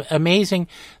 It's amazing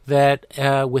that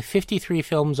with 53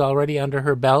 films already under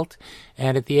her belt,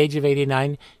 and at the age of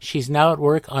 89, she's now at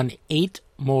work on 8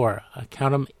 more. I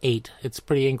count them 8. It's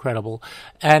pretty incredible.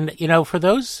 And, for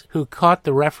those who caught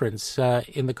the reference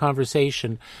in the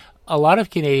conversation, a lot of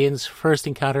Canadians first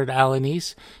encountered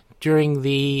Alanis during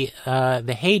the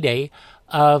heyday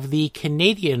of the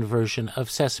Canadian version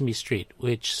of Sesame Street,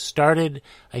 which started,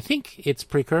 I think its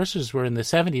precursors were in the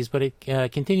 70s, but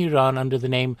it continued on under the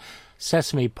name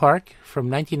Sesame Park from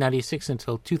 1996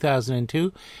 until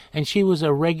 2002, and she was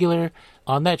a regular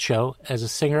on that show as a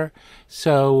singer,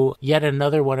 so yet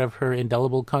another one of her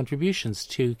indelible contributions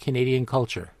to Canadian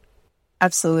culture.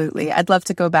 Absolutely. I'd love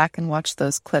to go back and watch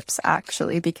those clips,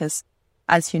 actually, because,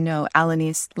 as you know,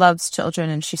 Alanis loves children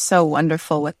and she's so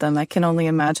wonderful with them. I can only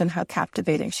imagine how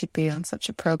captivating she'd be on such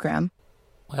a program.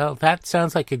 Well, that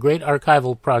sounds like a great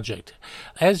archival project.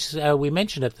 As we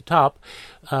mentioned at the top,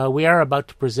 we are about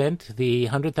to present the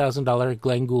 $100,000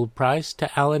 Glenn Gould Prize to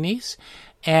Alanis,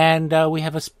 and we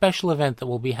have a special event that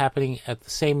will be happening at the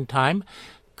same time.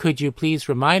 Could you please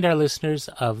remind our listeners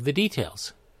of the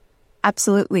details?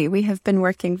 Absolutely. We have been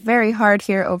working very hard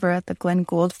here over at the Glenn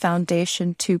Gould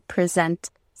Foundation to present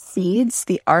Seeds,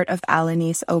 the Art of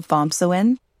Alanis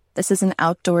Obomsawin. This is an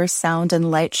outdoor sound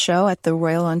and light show at the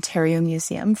Royal Ontario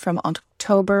Museum from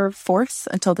October 4th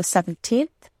until the 17th.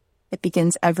 It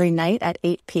begins every night at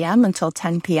 8 p.m. until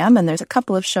 10 p.m., and there's a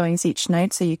couple of showings each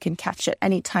night, so you can catch it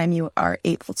anytime you are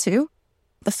able to.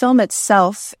 The film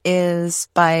itself is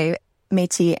by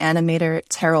Métis animator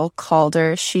Terrell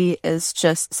Calder. She is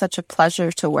just such a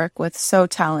pleasure to work with, so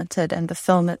talented, and the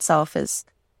film itself is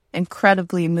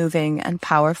incredibly moving and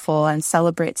powerful and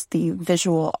celebrates the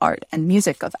visual art and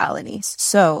music of Alanis.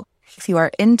 So if you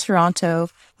are in Toronto,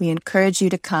 we encourage you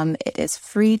to come. It is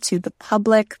free to the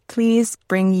public. Please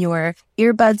bring your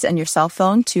earbuds and your cell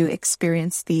phone to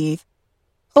experience the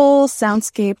full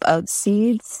soundscape of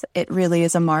Seeds. It really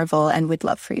is a marvel, and we'd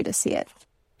love for you to see it.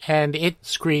 And it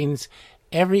screens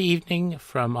every evening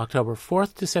from October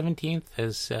 4th to 17th,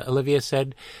 as Olivia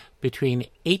said, between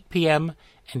 8 p.m.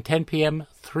 and 10 p.m.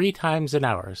 3 times an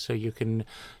hour. So you can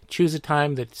choose a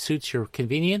time that suits your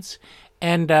convenience.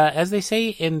 And as they say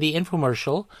in the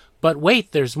infomercial, but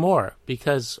wait, there's more,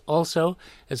 because also,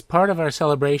 as part of our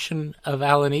celebration of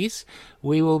Alanis,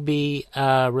 we will be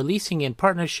releasing in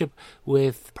partnership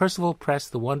with Percival Press,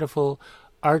 the wonderful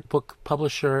art book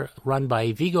publisher run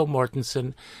by Viggo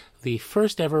Mortensen, the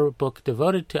first ever book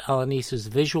devoted to Alanis's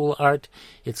visual art.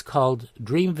 It's called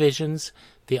Dream Visions,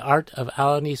 the Art of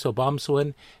Alanis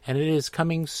Obomsawin, and it is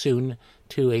coming soon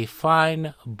to a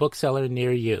fine bookseller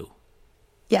near you.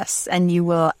 Yes, and you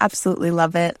will absolutely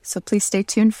love it. So please stay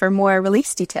tuned for more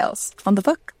release details on the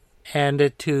book.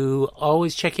 And to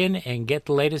always check in and get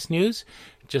the latest news,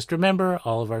 just remember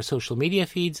all of our social media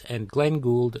feeds and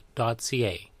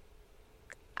glenngould.ca.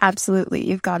 Absolutely.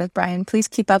 You've got it, Brian. Please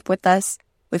keep up with us.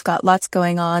 We've got lots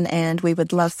going on, and we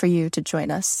would love for you to join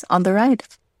us on the ride.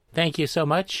 Thank you so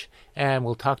much, and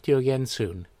we'll talk to you again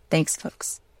soon. Thanks,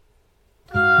 folks.